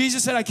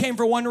 Jesus said, I came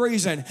for one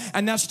reason,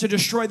 and that's to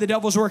destroy the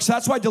devil's works.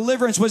 That's why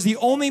deliverance was the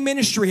only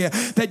ministry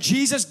that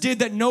Jesus did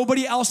that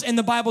nobody else in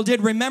the Bible did.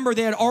 Remember,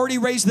 they had already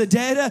raised the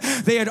dead.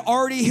 They had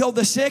already healed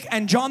the sick,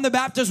 and John the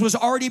Baptist was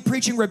already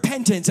preaching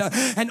repentance.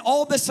 And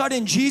all of a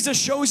sudden, Jesus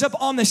shows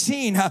up on the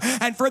scene.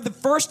 And for the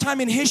first time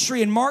in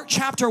history, in Mark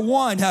chapter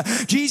 1,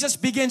 Jesus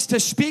begins to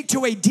speak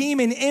to a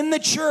demon in the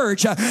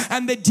church,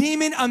 and the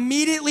demon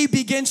immediately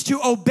begins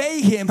to obey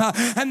him. him.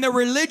 And the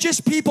religious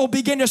people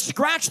begin to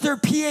scratch their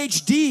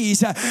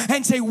PhDs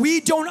and say,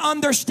 we don't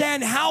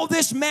understand how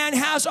this man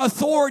has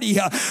authority.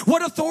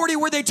 What authority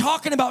were they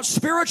talking about?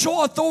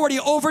 Spiritual authority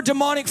over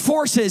demonic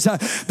forces.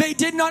 They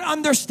did not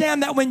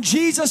understand that when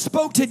Jesus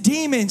spoke to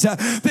demons,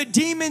 the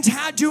demons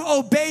had to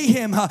obey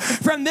him.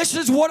 Friend, this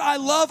is what I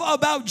love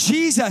about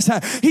Jesus.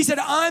 He said,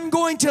 I'm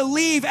going to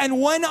leave,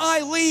 and when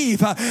I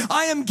leave,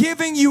 I am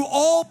giving you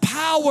all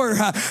power,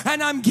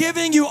 and I'm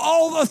giving you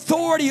all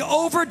authority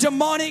over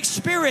demonic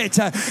spirits.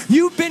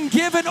 You've been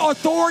given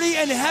authority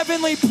in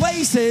heavenly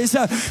places,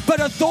 but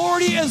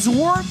authority is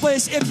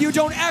worthless if you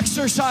don't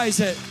exercise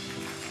it.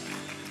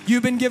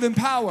 You've been given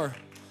power.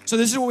 So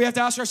this is what we have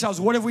to ask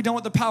ourselves. What have we done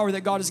with the power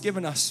that God has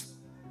given us?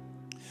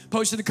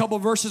 Posted a couple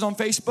of verses on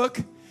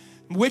Facebook.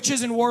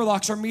 Witches and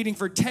warlocks are meeting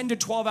for 10 to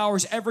 12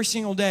 hours every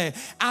single day,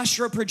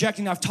 astral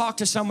projecting. I've talked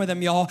to some of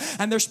them, y'all,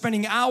 and they're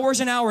spending hours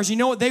and hours. You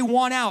know what? They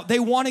want out. They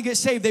want to get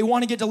saved. They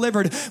want to get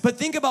delivered. But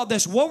think about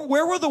this.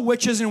 Where will the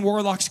witches and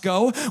warlocks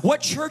go?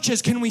 What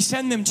churches can we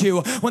send them to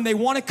when they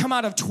want to come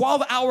out of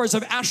 12 hours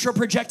of astral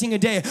projecting a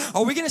day?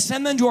 Are we going to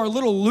send them to our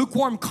little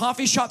lukewarm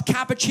coffee shop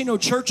cappuccino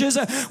churches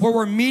where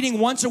we're meeting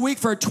once a week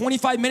for a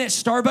 25-minute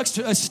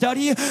Starbucks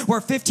study,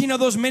 where 15 of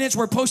those minutes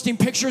we're posting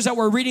pictures that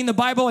we're reading the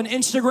Bible on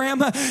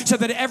Instagram so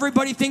that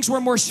everybody thinks we're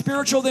more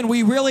spiritual than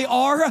we really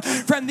are?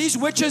 Friend, these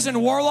witches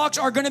and warlocks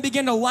are going to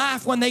begin to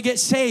laugh when they get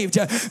saved,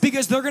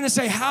 because they're going to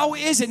say, how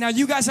is it? Now,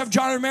 you guys have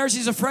John Ramirez,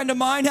 he's a friend of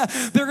mine.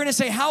 They're going to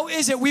say, how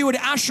is it we would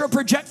astral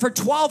project for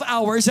 12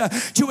 hours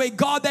to a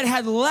God that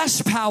had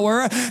less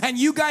power, and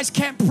you guys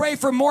can't pray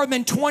for more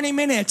than 20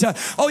 minutes?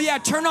 Oh yeah,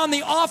 turn on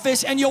The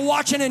Office and you'll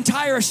watch an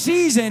entire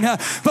season,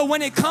 but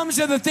when it comes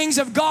to the things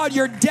of God,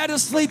 you're dead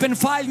asleep in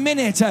 5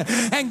 minutes.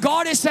 And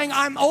God is saying,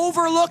 I'm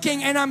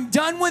overlooking and I'm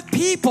done with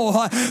people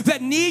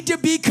that need to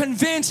be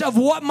convinced of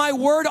what my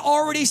word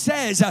already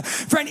says.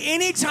 Friend,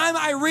 anytime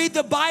I read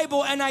the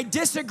Bible and I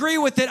disagree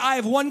with it, I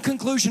have one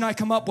conclusion I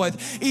come up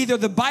with. Either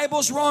the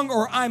Bible's wrong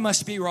or I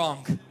must be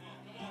wrong.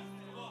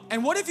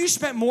 And what if you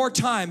spent more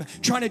time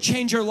trying to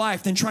change your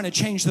life than trying to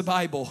change the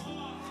Bible?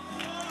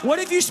 What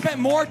if you spent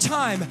more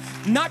time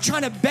not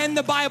trying to bend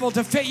the Bible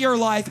to fit your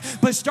life,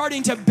 but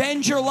starting to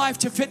bend your life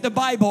to fit the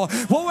Bible?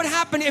 What would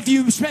happen if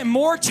you spent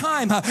more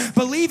time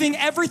believing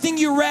everything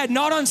you read,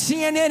 not on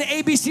CNN,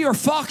 ABC, or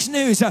Fox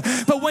News,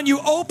 but when you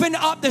open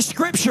up the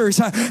scriptures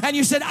and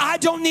you said, I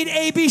don't need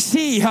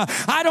ABC,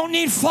 I don't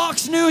need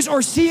Fox News or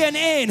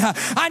CNN,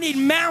 I need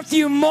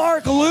Matthew,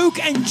 Mark, Luke,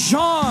 and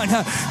John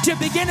to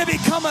begin to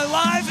become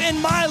alive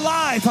in my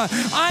life.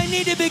 I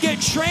need to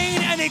get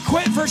trained and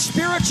equipped for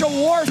spiritual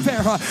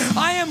warfare.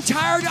 I am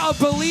tired of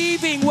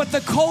believing what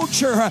the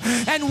culture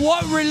and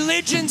what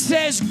religion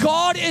says.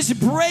 God is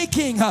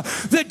breaking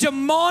the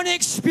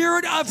demonic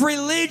spirit of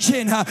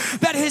religion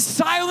that has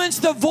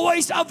silenced the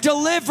voice of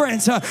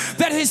deliverance,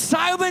 that has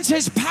silenced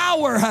his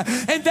power.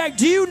 In fact,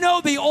 do you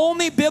know the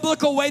only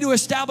biblical way to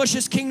establish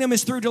his kingdom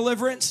is through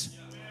deliverance?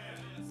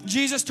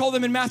 Jesus told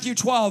them in Matthew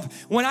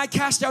 12, when I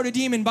cast out a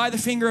demon by the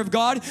finger of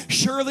God,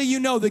 surely you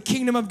know the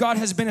kingdom of God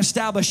has been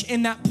established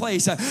in that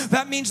place.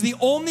 That means the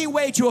only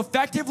way to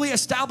effectively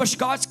establish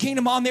God's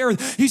kingdom on the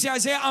earth. You say,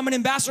 Isaiah, I'm an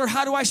ambassador.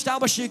 How do I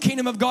establish the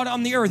kingdom of God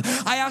on the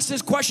earth? I asked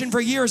this question for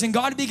years, and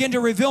God began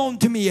to reveal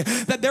to me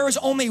that there is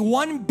only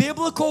one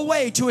biblical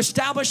way to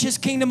establish his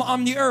kingdom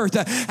on the earth,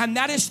 and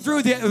that is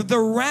through the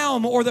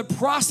realm or the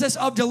process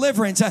of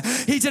deliverance.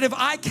 He said, if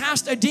I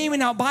cast a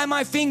demon out by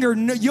my finger,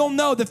 you'll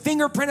know the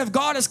fingerprint of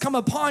God has come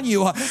upon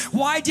you.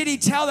 Why did he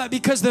tell that?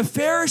 Because the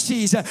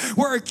Pharisees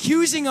were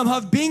accusing him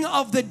of being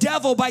of the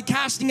devil by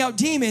casting out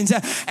demons.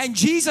 And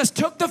Jesus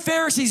took the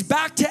Pharisees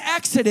back to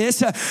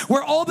Exodus,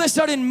 where all of a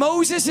sudden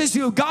Moses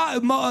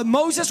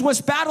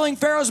was battling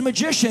Pharaoh's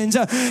magicians.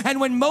 And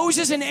when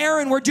Moses and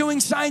Aaron were doing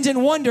signs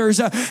and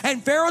wonders,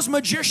 and Pharaoh's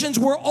magicians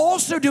were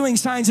also doing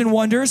signs and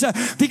wonders,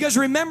 because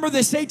remember,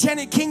 the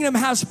satanic kingdom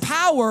has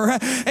power.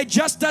 It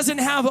just doesn't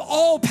have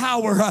all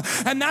power.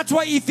 And that's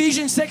why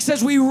Ephesians 6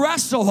 says we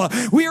wrestle.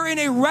 We are in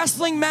a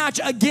wrestling match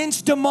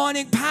against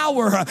demonic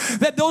power.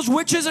 That those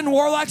witches and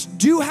warlocks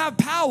do have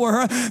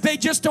power. They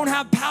just don't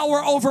have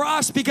power over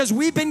us, because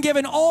we've been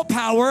given all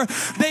power.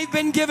 They've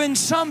been given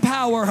some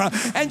power.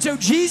 And so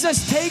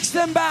Jesus takes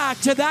them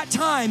back to that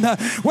time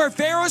where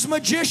Pharaoh's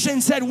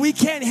magician said, we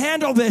can't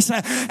handle this,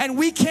 and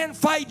we can't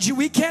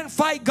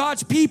fight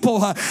God's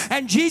people.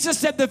 And Jesus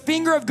said the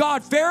finger of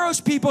God, Pharaoh's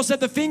people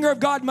said the finger of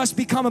God must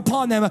become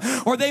upon them,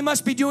 or they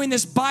must be doing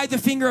this by the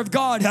finger of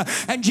God.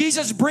 And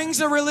Jesus brings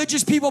the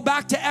religious people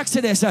back to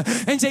Exodus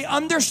and say,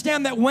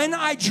 understand that when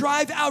I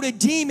drive out a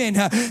demon,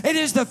 it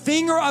is the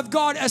finger of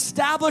God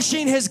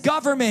establishing his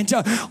government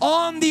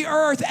on the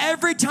earth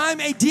every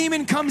time a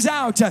demon comes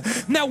out.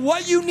 Now,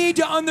 what you need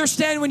to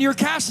understand when you're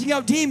casting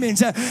out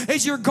demons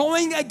is you're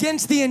going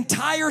against the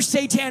entire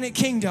satanic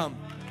kingdom.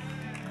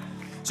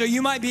 So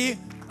you might be,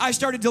 I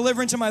started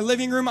deliverance in my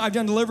living room. I've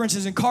done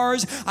deliverances in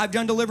cars. I've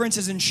done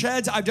deliverances in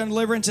sheds. I've done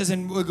deliverances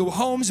in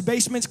homes,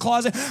 basements,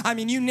 closet. I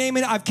mean, you name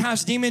it. I've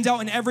cast demons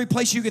out in every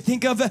place you could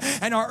think of.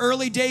 In our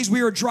early days,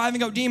 we were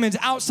driving out demons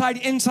outside,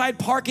 inside,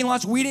 parking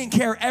lots. We didn't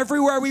care.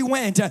 Everywhere we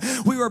went,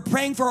 we were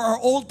praying for our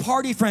old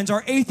party friends,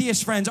 our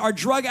atheist friends, our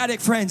drug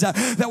addict friends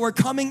that were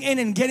coming in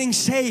and getting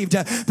saved.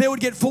 They would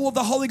get full of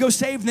the Holy Ghost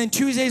saved, and then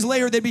 2 days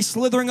later, they'd be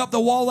slithering up the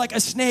wall like a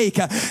snake.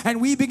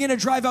 And we begin to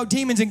drive out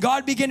demons, and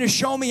God began to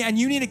show me, and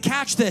you need to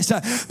catch this,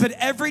 that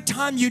every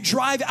time you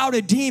drive out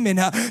a demon,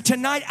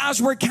 tonight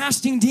as we're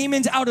casting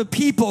demons out of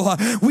people,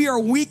 we are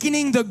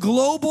weakening the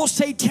global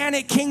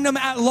satanic kingdom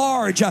at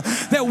large.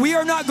 That we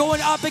are not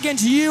going up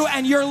against you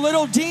and your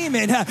little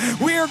demon.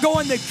 We are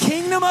going the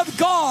kingdom of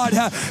God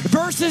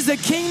versus the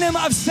kingdom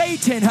of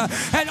Satan.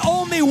 And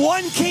only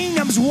one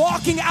kingdom's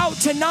walking out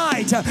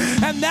tonight,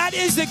 and that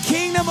is the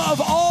kingdom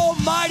of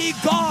Almighty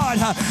God.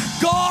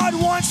 God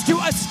wants to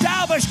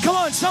establish, come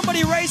on,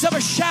 somebody raise up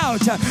a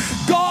shout.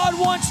 God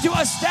wants to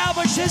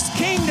establish His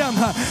kingdom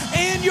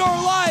in your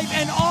life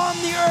and on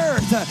the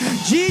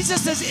earth.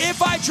 Jesus says,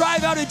 if I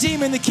drive out a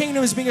demon, the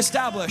kingdom is being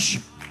established.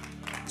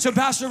 So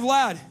Pastor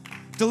Vlad,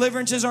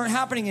 deliverances aren't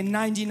happening in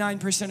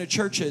 99% of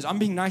churches. I'm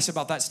being nice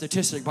about that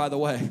statistic, by the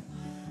way.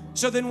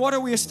 So then what are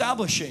we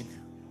establishing?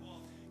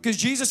 Because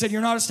Jesus said,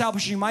 you're not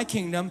establishing my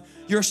kingdom,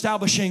 you're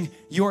establishing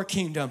your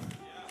kingdom.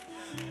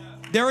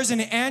 There is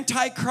an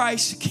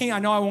antichrist king. I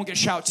know I won't get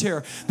shouts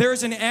here. There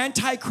is an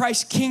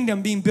antichrist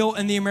kingdom being built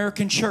in the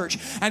American church,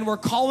 and we're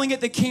calling it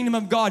the kingdom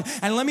of God.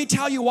 And let me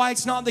tell you why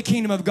it's not the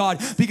kingdom of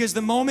God. Because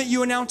the moment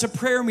you announce a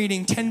prayer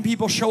meeting, 10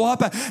 people show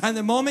up, and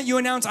the moment you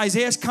announce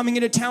Isaiah's coming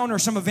into town or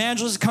some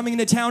evangelist is coming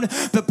into town,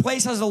 the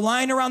place has a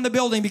line around the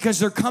building because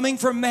they're coming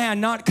for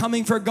man, not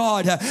coming for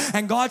God.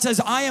 And God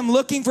says, I am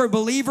looking for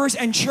believers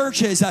and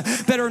churches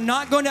that are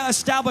not going to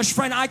establish.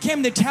 Friend, I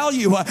came to tell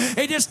you,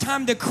 it is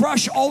time to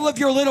crush all of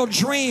your little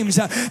dreams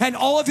and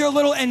all of your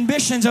little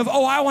ambitions of,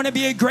 oh, I want to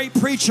be a great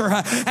preacher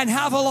and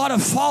have a lot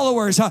of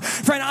followers.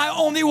 Friend, I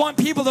only want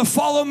people to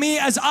follow me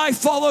as I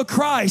follow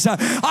Christ.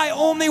 I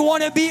only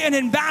want to be an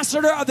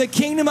ambassador of the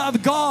kingdom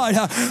of God.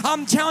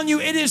 I'm telling you,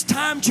 it is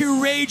time to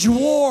wage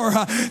war.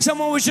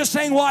 Someone was just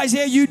saying, well,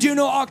 Isaiah, you do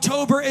know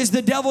October is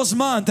the devil's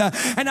month.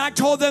 And I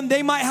told them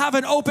they might have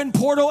an open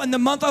portal in the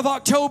month of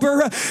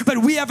October, but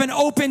we have an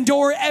open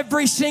door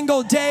every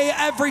single day,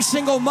 every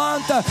single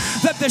month,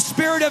 that the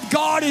Spirit of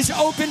God is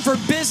open for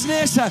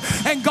business,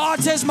 and God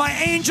says my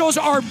angels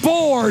are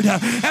bored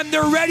and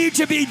they're ready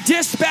to be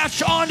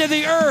dispatched onto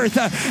the earth,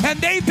 and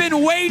they've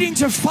been waiting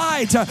to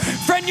fight.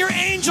 Friend, your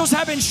angels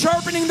have been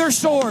sharpening their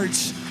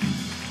swords.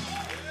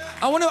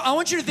 I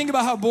want you to think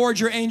about how bored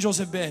your angels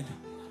have been,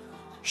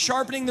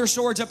 sharpening their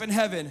swords up in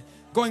heaven,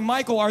 going,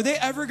 Michael, are they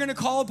ever going to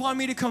call upon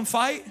me to come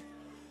fight?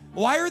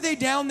 Why are they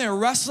down there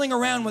wrestling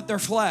around with their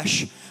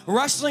flesh,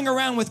 wrestling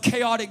around with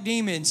chaotic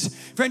demons?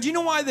 Friend, do you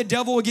know why the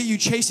devil will get you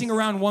chasing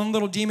around one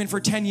little demon for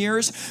 10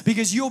 years?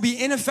 Because you'll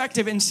be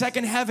ineffective in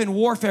second heaven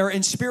warfare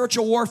and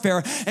spiritual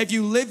warfare if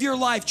you live your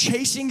life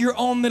chasing your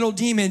own little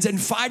demons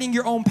and fighting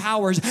your own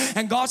powers.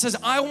 And God says,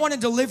 I want to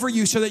deliver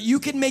you so that you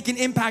can make an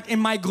impact in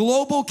my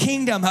global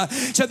kingdom,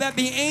 so that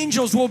the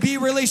angels will be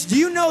released. Do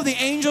you know the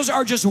angels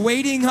are just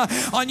waiting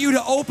on you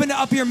to open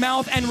up your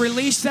mouth and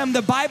release them?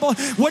 The Bible,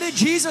 what did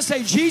Jesus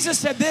say? Jesus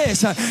said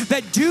this,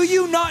 that do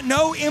you not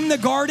know in the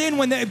garden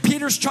when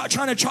Peter's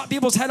trying to chop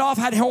people's head off,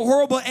 had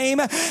horrible aim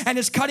and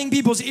is cutting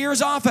people's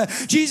ears off?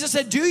 Jesus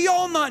said, do you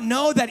all not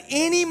know that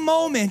any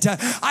moment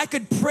I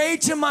could pray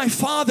to my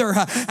Father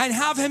and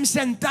have Him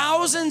send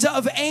thousands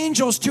of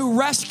angels to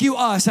rescue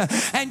us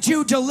and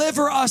to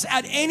deliver us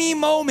at any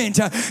moment?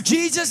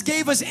 Jesus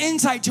gave us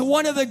insight to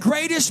one of the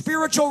greatest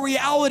spiritual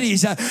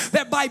realities,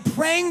 that by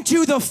praying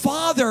to the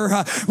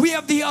Father, we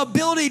have the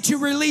ability to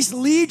release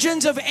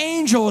legions of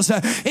angels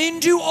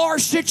into our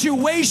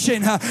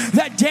situation,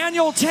 that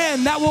Daniel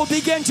 10, that will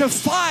begin to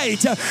fight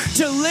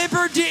to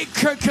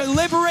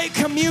liberate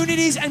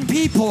communities and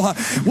people.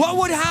 What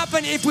would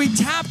happen if we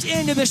tapped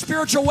into the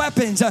spiritual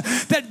weapons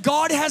that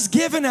God has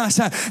given us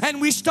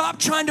and we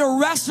stopped trying to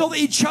wrestle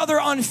each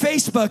other on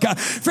Facebook?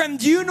 Friend,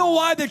 do you know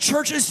why the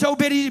church is so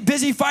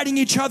busy fighting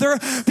each other?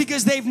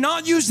 Because they've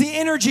not used the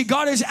energy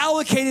God has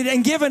allocated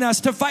and given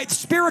us to fight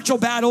spiritual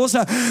battles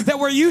that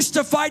we're used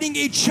to fighting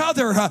each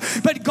other.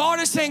 But God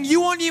is saying you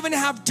won't even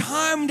have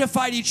time to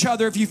fight each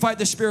other if you fight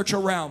the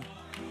spiritual realm.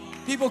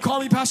 People call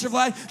me, Pastor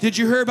Vlad, did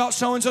you hear about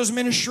so-and-so's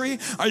ministry?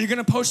 Are you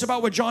going to post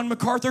about what John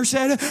MacArthur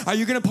said? Are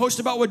you going to post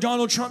about what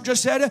Donald Trump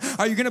just said?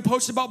 Are you going to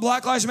post about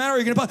Black Lives Matter? Are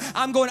you going to post?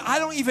 I'm going, I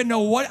don't even know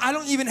what. I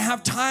don't even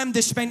have time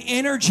to spend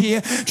energy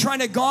trying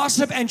to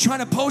gossip and trying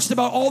to post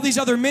about all these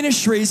other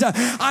ministries.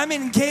 I'm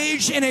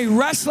engaged in a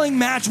wrestling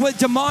match with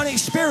demonic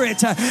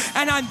spirits,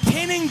 and I'm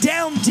pinning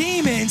down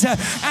demons,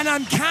 and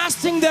I'm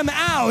casting them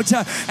out,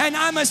 and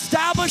I'm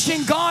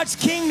establishing God's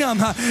kingdom.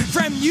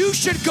 Friend, you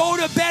should go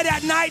to bed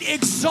at night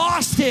exhausted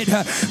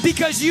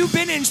because you've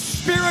been in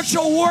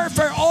spiritual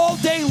warfare all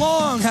day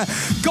long.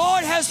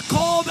 God has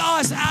called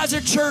us as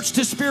a church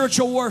to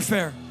spiritual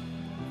warfare.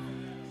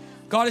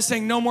 God is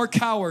saying no more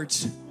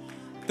cowards.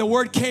 the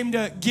word came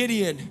to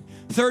Gideon,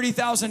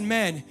 30,000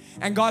 men.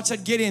 And God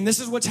said, Gideon, this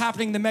is what's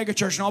happening in the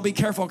megachurch. And I'll be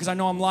careful because I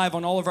know I'm live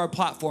on all of our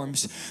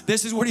platforms.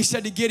 This is what he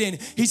said to Gideon.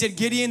 He said,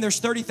 Gideon, there's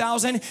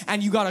 30,000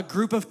 and you got a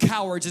group of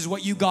cowards is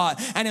what you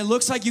got. And it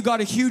looks like you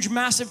got a huge,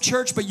 massive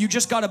church, but you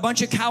just got a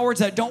bunch of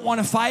cowards that don't want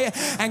to fight.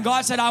 And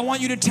God said, I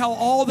want you to tell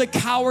all the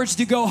cowards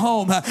to go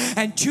home.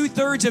 And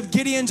 2/3 of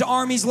Gideon's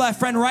armies left.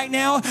 Friend, right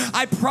now,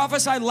 I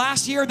prophesied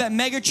last year that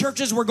mega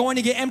churches were going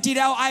to get emptied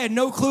out. I had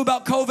no clue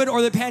about COVID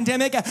or the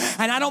pandemic.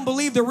 And I don't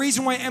believe the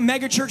reason why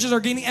mega churches are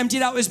getting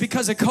emptied out is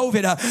because of COVID.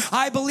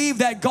 I believe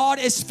that God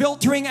is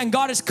filtering and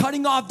God is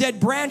cutting off dead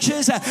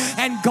branches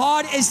and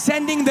God is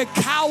sending the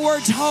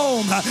cowards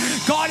home.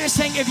 God is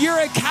saying, if you're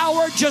a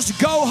coward,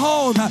 just go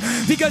home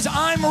because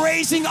I'm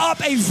raising up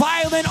a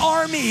violent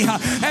army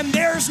and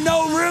there's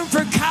no room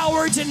for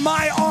cowards in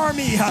my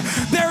army.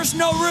 There's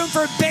no room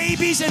for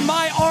babies in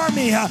my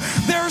army.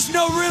 There's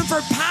no room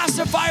for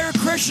pacifier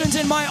Christians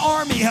in my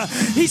army.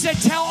 He said,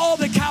 tell all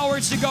the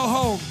cowards to go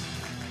home.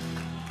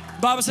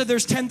 The Bible said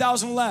there's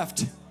 10,000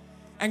 left.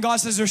 And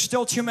God says, there's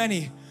still too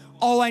many.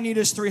 All I need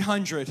is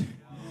 300.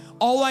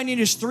 All I need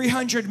is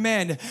 300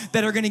 men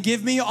that are going to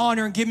give me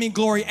honor and give me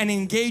glory and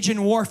engage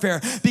in warfare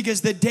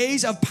because the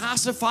days of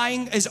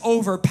pacifying is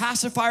over.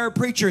 Pacifier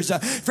preachers.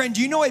 Friend,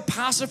 do you know a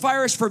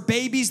pacifier is for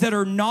babies that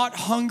are not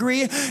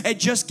hungry? It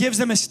just gives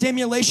them a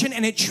stimulation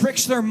and it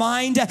tricks their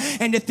mind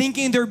into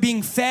thinking they're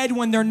being fed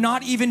when they're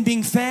not even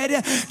being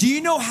fed. Do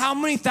you know how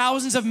many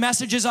thousands of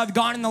messages I've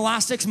gotten in the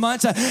last 6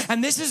 months?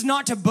 And this is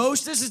not to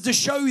boast. This is to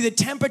show you the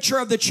temperature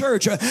of the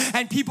church.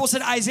 And people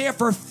said, Isaiah,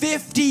 for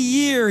 50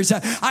 years,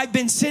 I've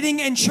been sitting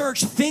in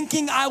church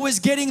thinking I was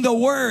getting the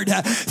word,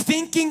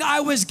 thinking I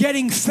was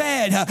getting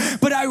fed,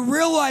 but I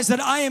realized that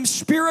I am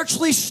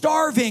spiritually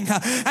starving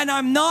and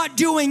I'm not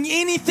doing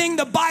anything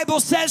the Bible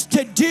says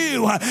to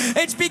do.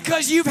 It's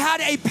because you've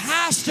had a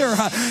pastor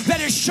that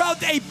has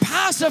shoved a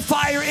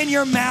pacifier in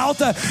your mouth,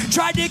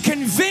 tried to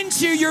convince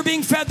you you're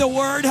being fed the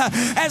word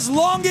as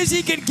long as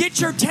he could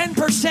get your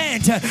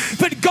 10%.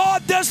 But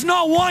God does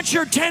not want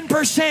your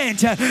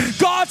 10%.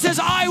 God says,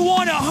 I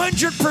want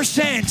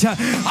 100%.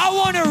 I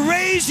want to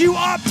raise you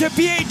up to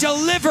be a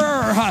deliverer.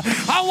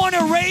 I want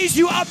to raise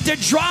you up to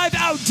drive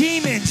out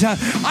demons.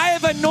 I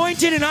have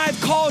anointed and I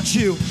have called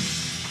you.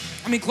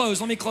 Let me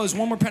close.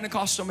 One more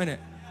Pentecostal minute.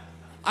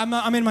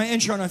 I'm in my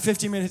intro and I'm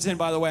 50 minutes in,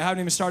 by the way. I haven't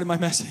even started my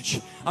message.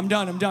 I'm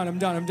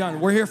done.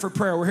 We're here for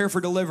prayer. We're here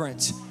for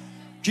deliverance.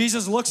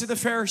 Jesus looks at the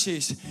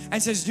Pharisees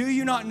and says, do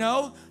you not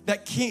know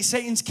that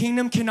Satan's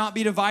kingdom cannot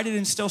be divided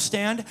and still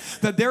stand?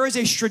 That there is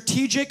a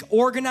strategic,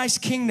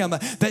 organized kingdom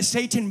that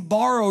Satan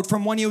borrowed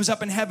from when he was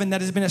up in heaven that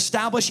has been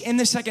established in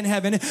the second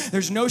heaven.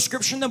 There's no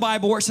scripture in the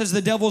Bible where it says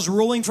the devil's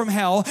ruling from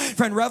hell.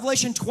 Friend,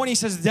 Revelation 20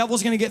 says the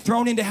devil's going to get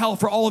thrown into hell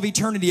for all of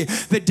eternity.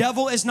 The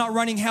devil is not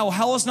running hell.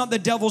 Hell is not the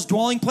devil's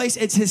dwelling place.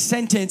 It's his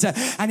sentence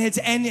and its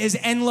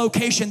end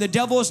location. The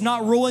devil is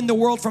not ruling the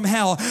world from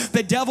hell.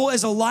 The devil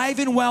is alive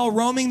and well,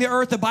 roaming the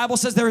earth. The Bible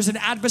says there is an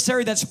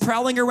adversary that's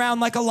prowling around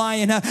like a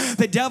lion.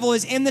 The devil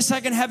is in the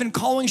second heaven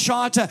calling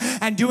shots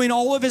and doing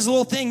all of his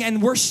little thing. And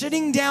we're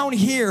sitting down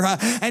here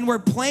and we're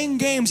playing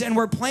games and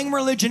we're playing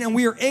religion and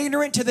we are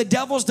ignorant to the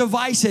devil's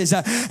devices.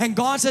 And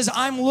God says,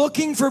 I'm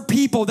looking for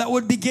people that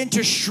would begin to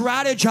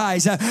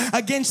strategize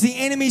against the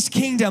enemy's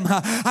kingdom.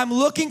 I'm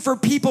looking for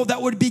people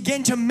that would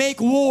begin to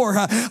make war.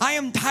 I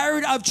am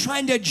tired of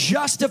trying to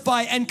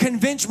justify and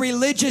convince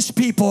religious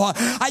people.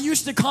 I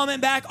used to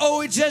comment back,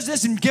 oh, it says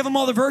this, and give them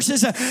all the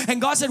verses. And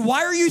God said,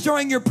 why are you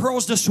throwing your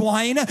pearls to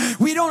swine?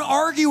 We don't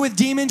argue with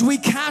demons, we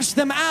cast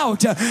them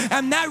out.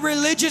 And that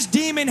religious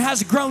demon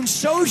has grown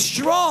so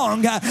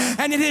strong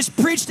and it has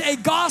preached a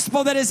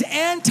gospel that is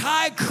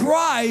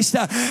anti-Christ,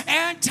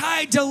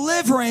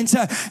 anti-deliverance.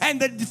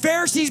 And the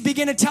Pharisees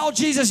begin to tell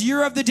Jesus,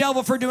 you're of the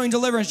devil for doing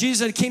deliverance.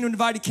 Jesus said, kingdom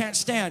divided can't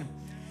stand.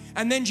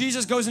 And then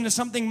Jesus goes into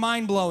something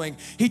mind-blowing.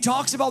 He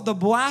talks about the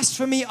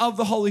blasphemy of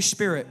the Holy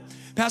Spirit.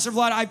 Pastor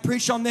Vlad, I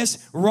preached on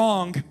this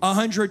wrong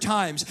 100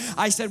 times.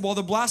 I said, well,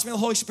 the blasphemy of the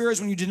Holy Spirit is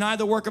when you deny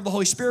the work of the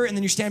Holy Spirit and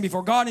then you stand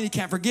before God and he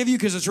can't forgive you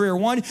because it's 3 or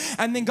 1.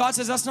 And then God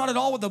says, that's not at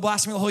all what the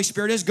blasphemy of the Holy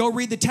Spirit is. Go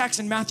read the text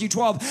in Matthew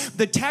 12.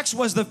 The text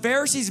was the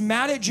Pharisees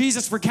mad at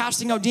Jesus for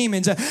casting out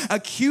demons,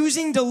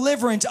 accusing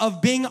deliverance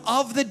of being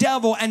of the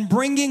devil and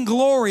bringing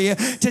glory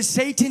to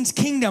Satan's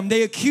kingdom.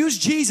 They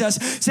accused Jesus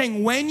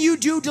saying, when you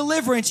do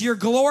deliverance, you're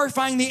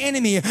glorifying the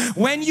enemy.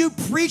 When you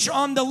preach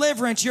on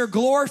deliverance, you're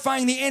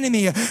glorifying the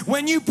enemy.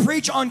 When you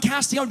preach on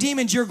casting out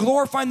demons, you're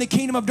glorifying the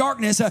kingdom of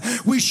darkness.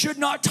 We should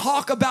not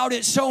talk about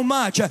it so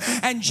much.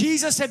 And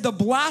Jesus said the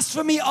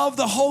blasphemy of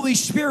the Holy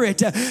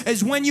Spirit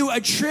is when you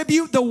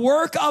attribute the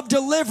work of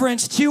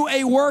deliverance to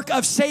a work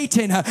of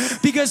Satan.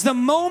 Because the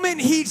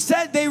moment he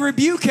said they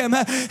rebuke him,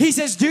 he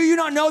says, do you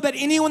not know that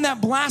anyone that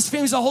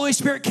blasphemes the Holy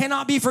Spirit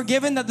cannot be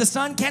forgiven, that the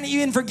Son can't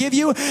even forgive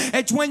you?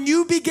 It's when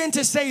you begin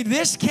to say,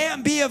 this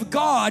can't be of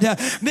God.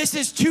 This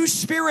is too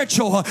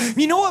spiritual.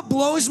 You know what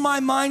blows my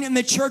mind in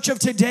the church of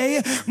today?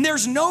 today,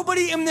 there's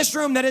nobody in this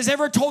room that has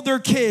ever told their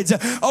kids,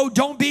 oh,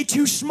 don't be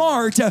too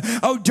smart.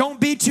 Oh, don't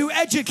be too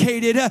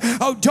educated.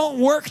 Oh, don't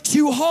work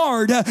too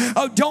hard.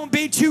 Oh, don't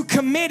be too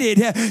committed.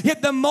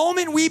 Yet the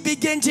moment we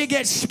begin to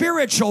get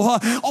spiritual,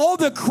 all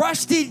the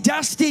crusty,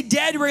 dusty,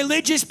 dead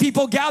religious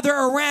people gather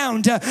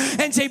around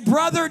and say,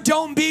 brother,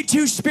 don't be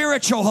too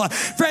spiritual.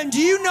 Friend, do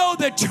you know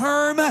the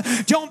term,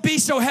 don't be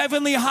so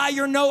heavenly high,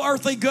 you're no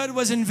earthly good,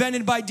 was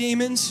invented by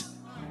demons?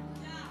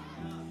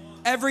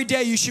 Every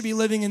day you should be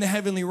living in the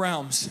heavenly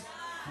realms.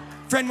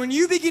 Friend, when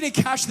you begin to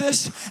catch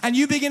this and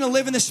you begin to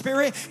live in the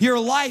Spirit, your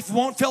life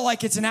won't feel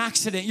like it's an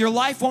accident. Your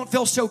life won't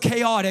feel so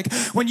chaotic.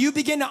 When you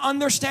begin to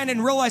understand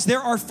and realize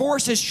there are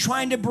forces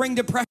trying to bring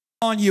depression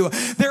on you.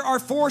 There are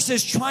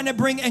forces trying to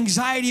bring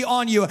anxiety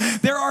on you.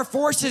 There are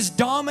forces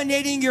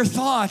dominating your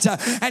thoughts.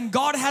 And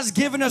God has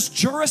given us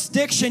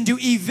jurisdiction to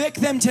evict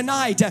them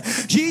tonight.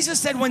 Jesus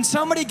said when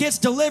somebody gets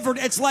delivered,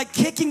 it's like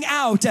kicking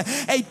out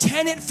a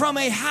tenant from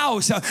a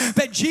house.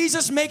 That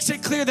Jesus makes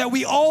it clear that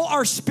we all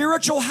are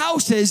spiritual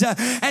houses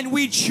and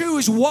we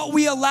choose what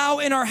we allow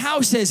in our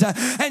houses.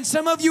 And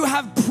some of you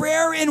have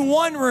prayer in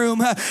one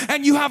room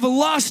and you have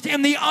lust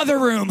in the other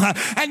room.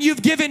 And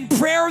you've given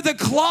prayer the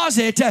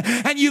closet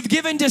and you've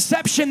given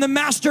deception the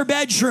master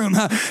bedroom.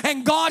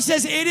 And God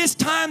says it is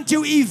time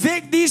to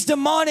evict these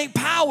demonic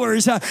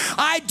powers.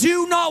 I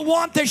do not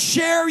want to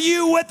share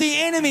you with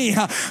the enemy.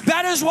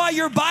 That is why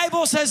your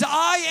Bible says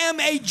I am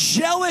a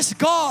jealous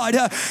God,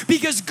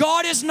 because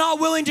God is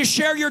not willing to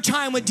share your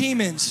time with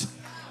demons.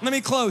 Let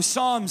me close.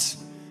 Psalms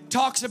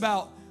talks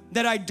about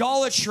that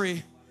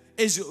idolatry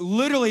is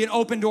literally an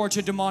open door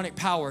to demonic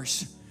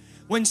powers.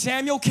 When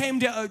Samuel came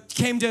to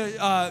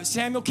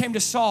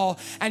Saul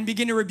and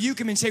began to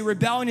rebuke him and say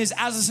rebellion is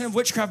as the sin of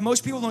witchcraft,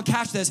 most people don't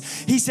catch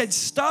this. He said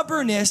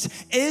stubbornness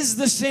is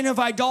the sin of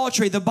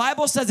idolatry. The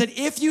Bible says that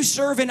if you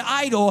serve an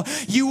idol,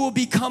 you will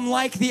become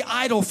like the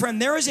idol.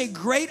 Friend, there is a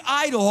great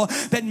idol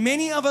that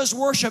many of us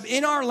worship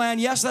in our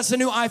land. Yes, that's the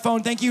new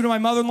iPhone. Thank you to my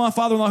mother-in-law,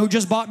 father-in-law who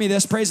just bought me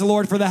this. Praise the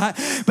Lord for that.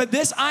 But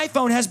this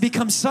iPhone has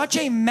become such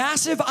a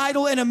massive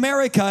idol in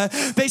America.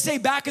 They say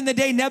back in the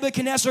day,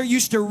 Nebuchadnezzar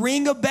used to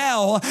ring a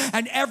bell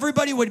and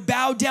everybody would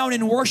bow down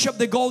and worship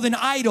the golden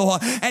idol.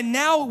 And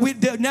now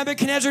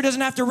Nebuchadnezzar doesn't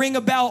have to ring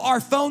a bell. Our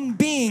phone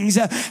bings.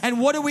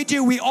 And what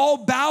do? We all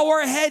bow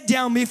our head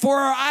down before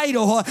our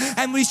idol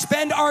and we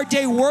spend our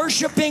day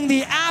worshiping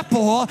the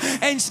apple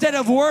instead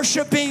of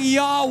worshiping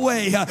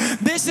Yahweh.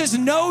 This is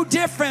no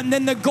different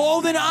than the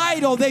golden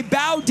idol they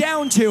bow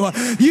down to.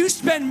 You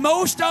spend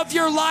most of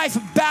your life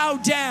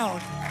bowed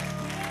down.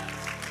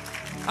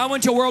 I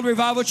went to World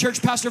Revival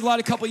Church, Pastor Vlad,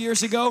 a couple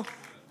years ago.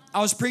 I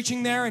was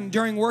preaching there, and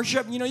during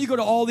worship, you know, you go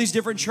to all these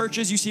different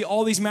churches, you see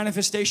all these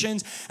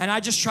manifestations, and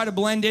I just try to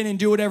blend in and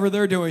do whatever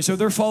they're doing. So if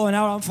they're falling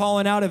out, I'm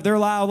falling out. If they're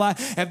loud,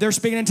 if they're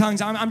speaking in tongues,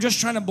 I'm just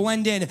trying to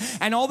blend in.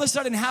 And all of a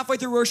sudden, halfway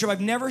through worship,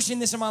 I've never seen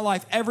this in my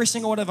life. Every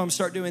single one of them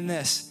start doing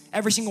this.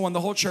 Every single one, the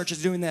whole church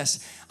is doing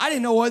this. I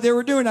didn't know what they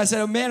were doing. I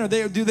said, oh man,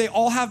 do they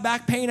all have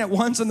back pain at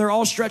once and they're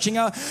all stretching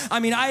out? I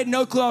mean, I had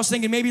no clue. I was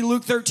thinking maybe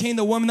Luke 13,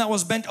 the woman that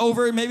was bent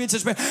over, maybe it's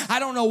just, I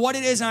don't know what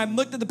it is. And I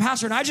looked at the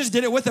pastor and I just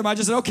did it with him. I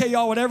just said, okay,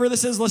 y'all, whatever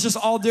this is, let's just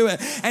all do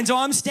it. And so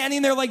I'm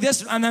standing there like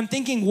this and I'm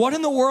thinking, what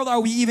in the world are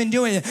we even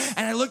doing? And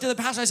I looked at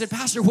the pastor, I said,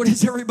 Pastor, what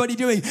is everybody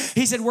doing?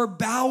 He said, we're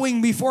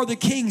bowing before the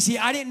King. See,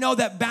 I didn't know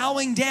that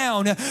bowing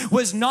down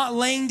was not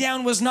laying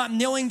down, was not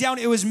kneeling down.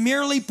 It was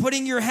merely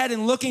putting your head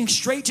and looking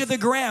straight to the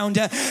ground.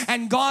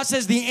 And God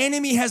says the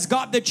enemy has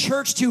got the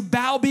church to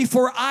bow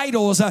before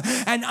idols,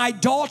 and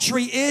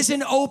idolatry is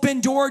an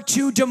open door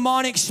to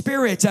demonic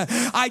spirits.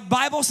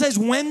 Bible says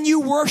when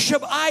you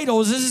worship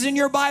idols, this is in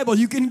your Bible,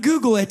 you can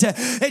Google it.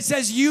 It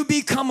says you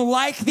become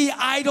like the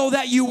idol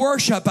that you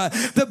worship.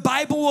 The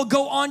Bible will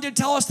go on to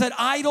tell us that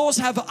idols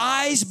have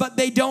eyes, but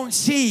they don't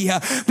see.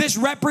 This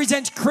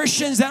represents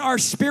Christians that are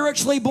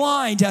spiritually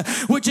blind,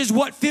 which is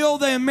what fill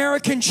the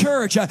American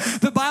church.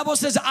 The Bible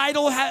says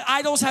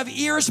idols have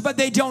ears, but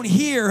they don't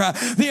hear.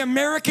 The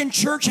American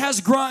church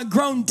has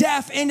grown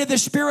deaf into the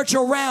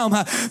spiritual realm.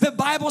 The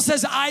Bible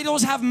says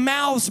idols have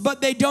mouths,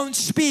 but they don't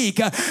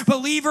speak.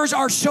 Believers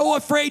are so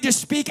afraid to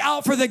speak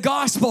out for the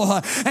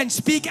gospel and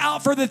speak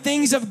out for the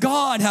things of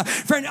God.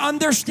 Friend,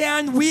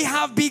 understand we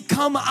have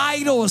become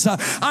idols.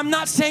 I'm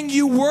not saying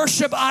you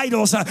worship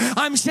idols.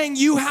 I'm saying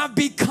you have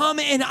become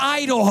an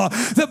idol.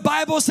 The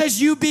Bible says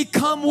you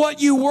become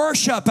what you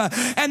worship.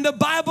 And the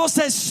Bible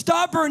says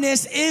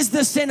stubbornness is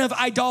the sin of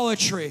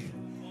idolatry.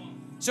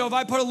 So if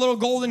I put a little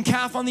golden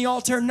calf on the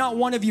altar, not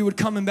one of you would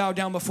come and bow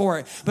down before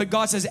it. But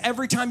God says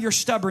every time you're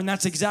stubborn,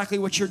 that's exactly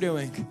what you're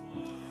doing.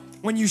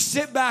 When you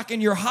sit back in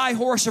your high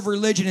horse of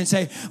religion and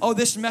say, oh,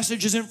 this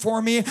message isn't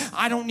for me.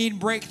 I don't need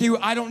breakthrough.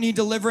 I don't need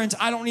deliverance.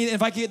 I don't need,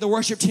 if I could get the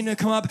worship team to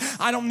come up,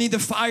 I don't need the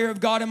fire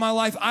of God in my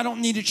life. I don't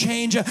need to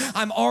change.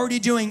 I'm already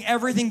doing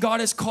everything God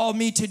has called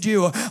me to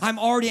do.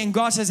 And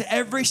God says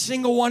every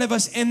single one of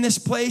us in this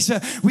place,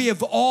 we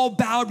have all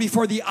bowed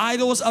before the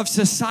idols of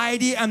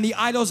society and the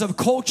idols of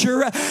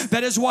culture.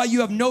 That is why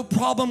you have no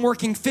problem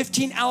working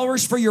 15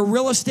 hours for your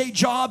real estate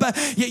job,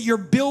 yet you're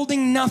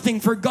building nothing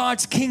for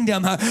God's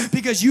kingdom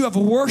because you have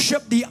have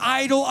worshiped the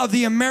idol of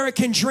the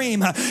American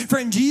dream.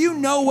 Friend, do you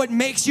know what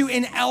makes you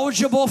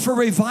ineligible for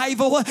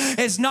revival?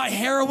 It's not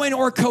heroin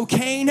or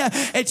cocaine.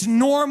 It's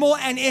normal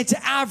and it's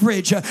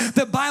average.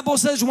 The Bible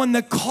says when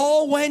the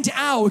call went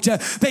out,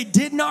 they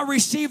did not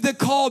receive the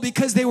call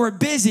because they were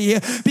busy,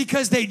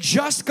 because they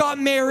just got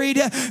married,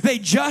 they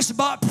just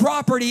bought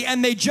property,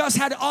 and they just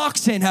had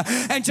oxen.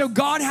 And so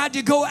God had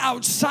to go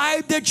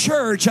outside the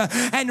church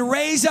and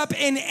raise up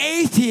an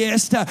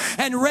atheist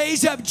and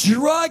raise up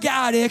drug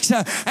addicts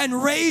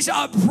and raise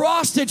up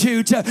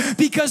prostitutes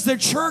because the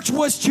church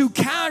was too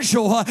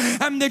casual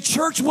and the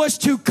church was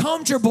too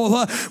comfortable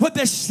with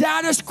the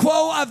status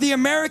quo of the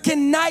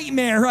American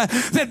nightmare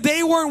that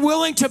they weren't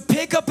willing to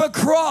pick up a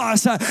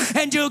cross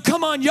and do,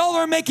 come on, y'all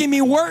are making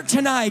me work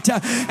tonight,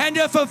 and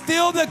to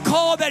fulfill the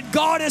call that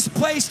God has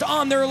placed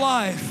on their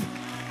life.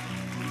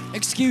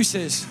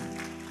 Excuses.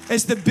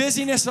 It's the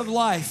busyness of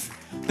life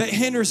that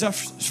hinders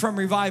us from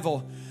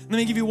revival. Let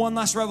me give you one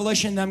last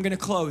revelation and then I'm going to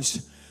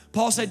close.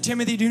 Paul said,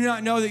 Timothy, do you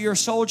not know that you're a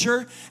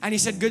soldier? And he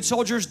said, good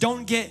soldiers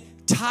don't get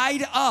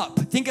tied up.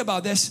 Think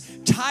about this.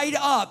 Tied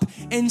up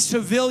in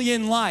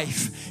civilian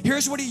life.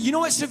 Here's what you know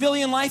what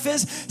civilian life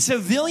is?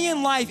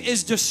 Civilian life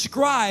is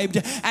described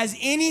as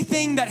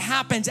anything that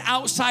happens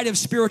outside of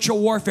spiritual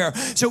warfare.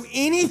 So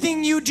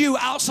anything you do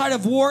outside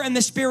of war in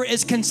the spirit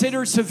is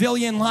considered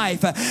civilian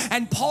life.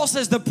 And Paul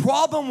says the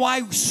problem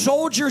why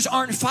soldiers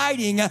aren't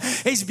fighting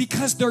is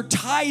because they're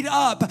tied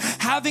up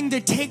having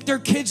to take their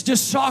kids to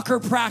soccer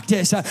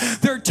practice.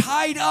 They're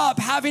tied up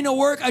having to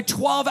work a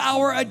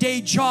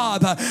 12-hour-a-day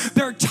job.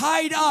 They're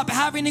tied up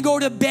having to go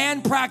to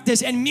band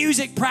practice and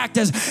music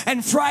practice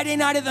and Friday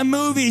night at the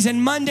movies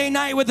and Monday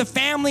night with the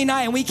family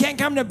night, and we can't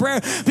come to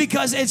prayer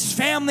because it's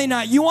family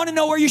night. You want to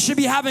know where you should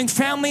be having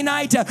family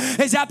night?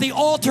 Is at the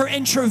altar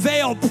in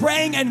travail,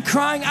 praying and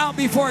crying out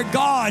before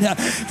God.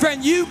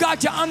 Friend, you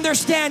got to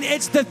understand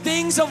it's the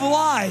things of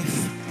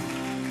life.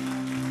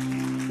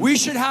 We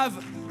should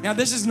have, now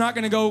this is not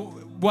going to go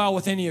well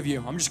with any of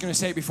you. I'm just going to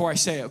say it before I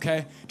say it,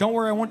 okay? Don't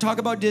worry, I won't talk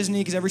about Disney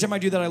because every time I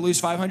do that, I lose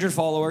 500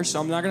 followers, so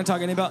I'm not going to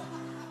talk any about.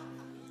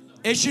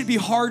 It should be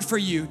hard for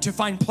you to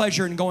find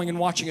pleasure in going and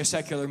watching a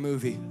secular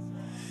movie.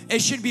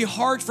 It should be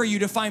hard for you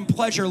to find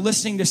pleasure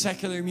listening to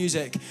secular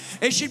music.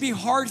 It should be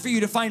hard for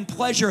you to find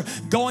pleasure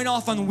going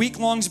off on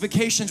week-long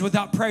vacations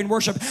without prayer and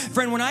worship.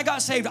 Friend, when I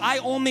got saved, I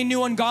only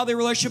knew ungodly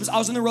relationships. I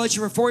was in the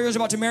relationship for 4 years,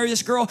 about to marry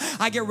this girl.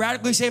 I get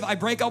radically saved. I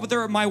break up with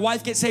her. My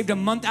wife gets saved a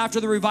month after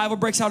the revival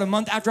breaks out, a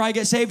month after I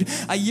get saved.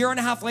 A year and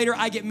a half later,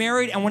 I get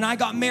married. And when I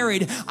got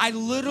married, I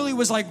literally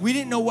was like, we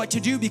didn't know what to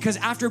do because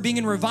after being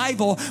in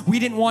revival, we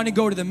didn't want to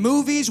go to the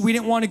movies. We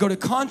didn't want to go to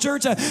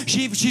concerts.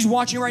 She's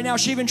watching right now.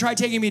 She even tried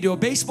taking me to a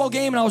baseball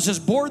game, and I was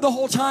just bored the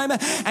whole time,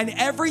 and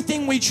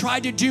everything we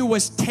tried to do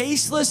was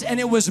tasteless and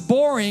it was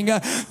boring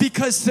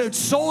because the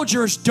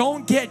soldiers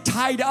don't get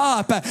tied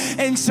up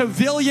in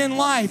civilian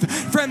life.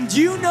 Friend,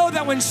 do you know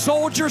that when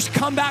soldiers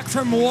come back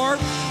from war,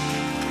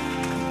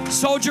 I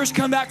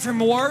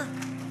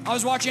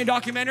was watching a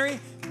documentary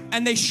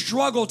and they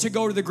struggle to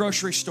go to the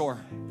grocery store.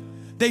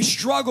 They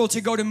struggle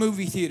to go to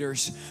movie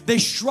theaters. They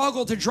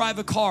struggle to drive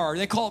a car.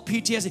 They call it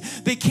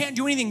PTSD. They can't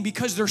do anything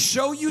because they're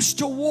so used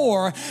to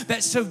war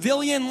that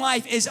civilian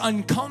life is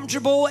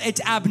uncomfortable,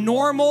 it's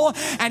abnormal,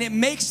 and it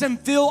makes them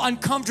feel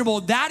uncomfortable.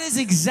 That is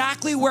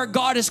exactly where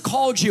God has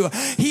called you.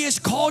 He has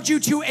called you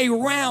to a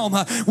realm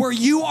where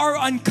you are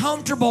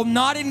uncomfortable,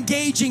 not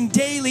engaging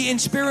daily in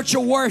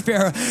spiritual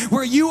warfare,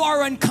 where you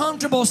are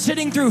uncomfortable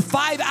sitting through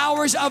 5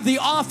 hours of the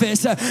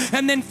office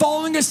and then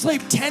falling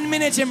asleep 10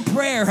 minutes in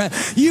prayer.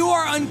 You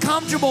are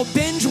uncomfortable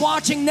binge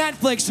watching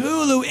Netflix,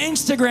 Hulu,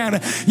 Instagram,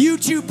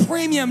 YouTube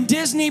Premium,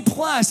 Disney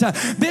Plus.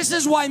 This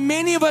is why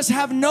many of us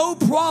have no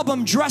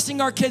problem dressing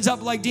our kids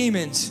up like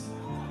demons.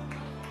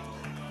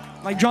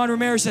 Like John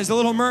Ramirez says, the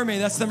Little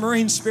Mermaid, that's the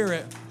marine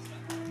spirit.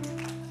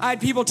 I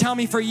had people tell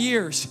me for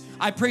years,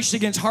 I preached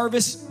against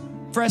harvest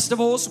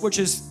festivals, which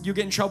is, you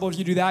get in trouble if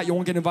you do that. You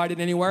won't get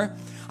invited anywhere.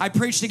 I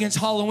preached against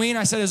Halloween.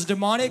 I said it's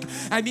demonic.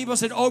 And people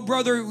said, oh,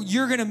 brother,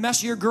 you're going to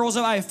mess your girls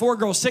up. I have 4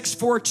 girls, 6,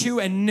 4, 2,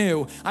 and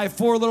new. I have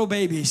 4 little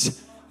babies.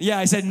 Yeah,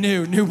 I said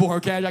newborn,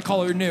 okay? I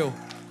call her new.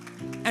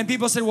 And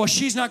people said, well,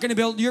 she's not going to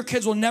be able, your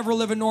kids will never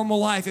live a normal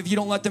life if you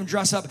don't let them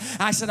dress up.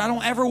 And I said, I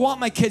don't ever want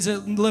my kids to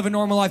live a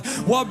normal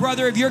life. Well,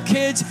 brother, if your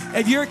kids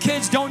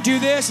don't do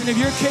this, and if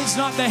your kid's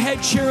not the head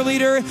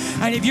cheerleader,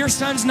 and if your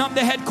son's not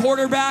the head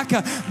quarterback,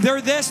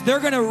 they're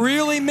going to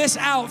really miss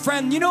out.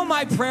 Friend, you know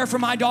my prayer for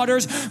my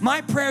daughters?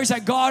 My prayer is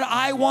that, God,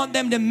 I want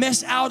them to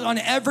miss out on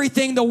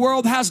everything the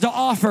world has to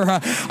offer.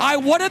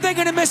 What are they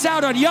going to miss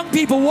out on? Young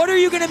people, what are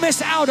you going to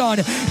miss out on?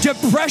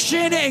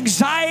 Depression,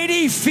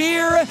 anxiety,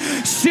 fear,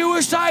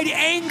 suicide,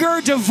 anger,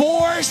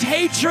 divorce,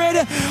 hatred.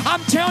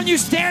 I'm telling you,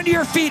 stand to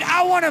your feet.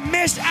 I want to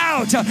miss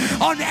out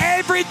on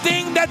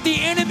everything that the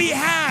enemy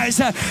has,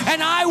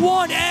 and I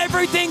want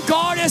everything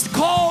God has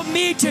called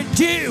me to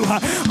do.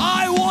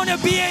 I want to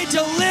be a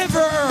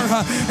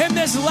deliverer in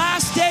this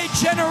last day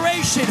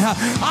generation.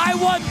 I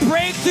want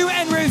breakthrough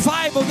and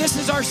revival. This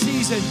is our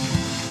season.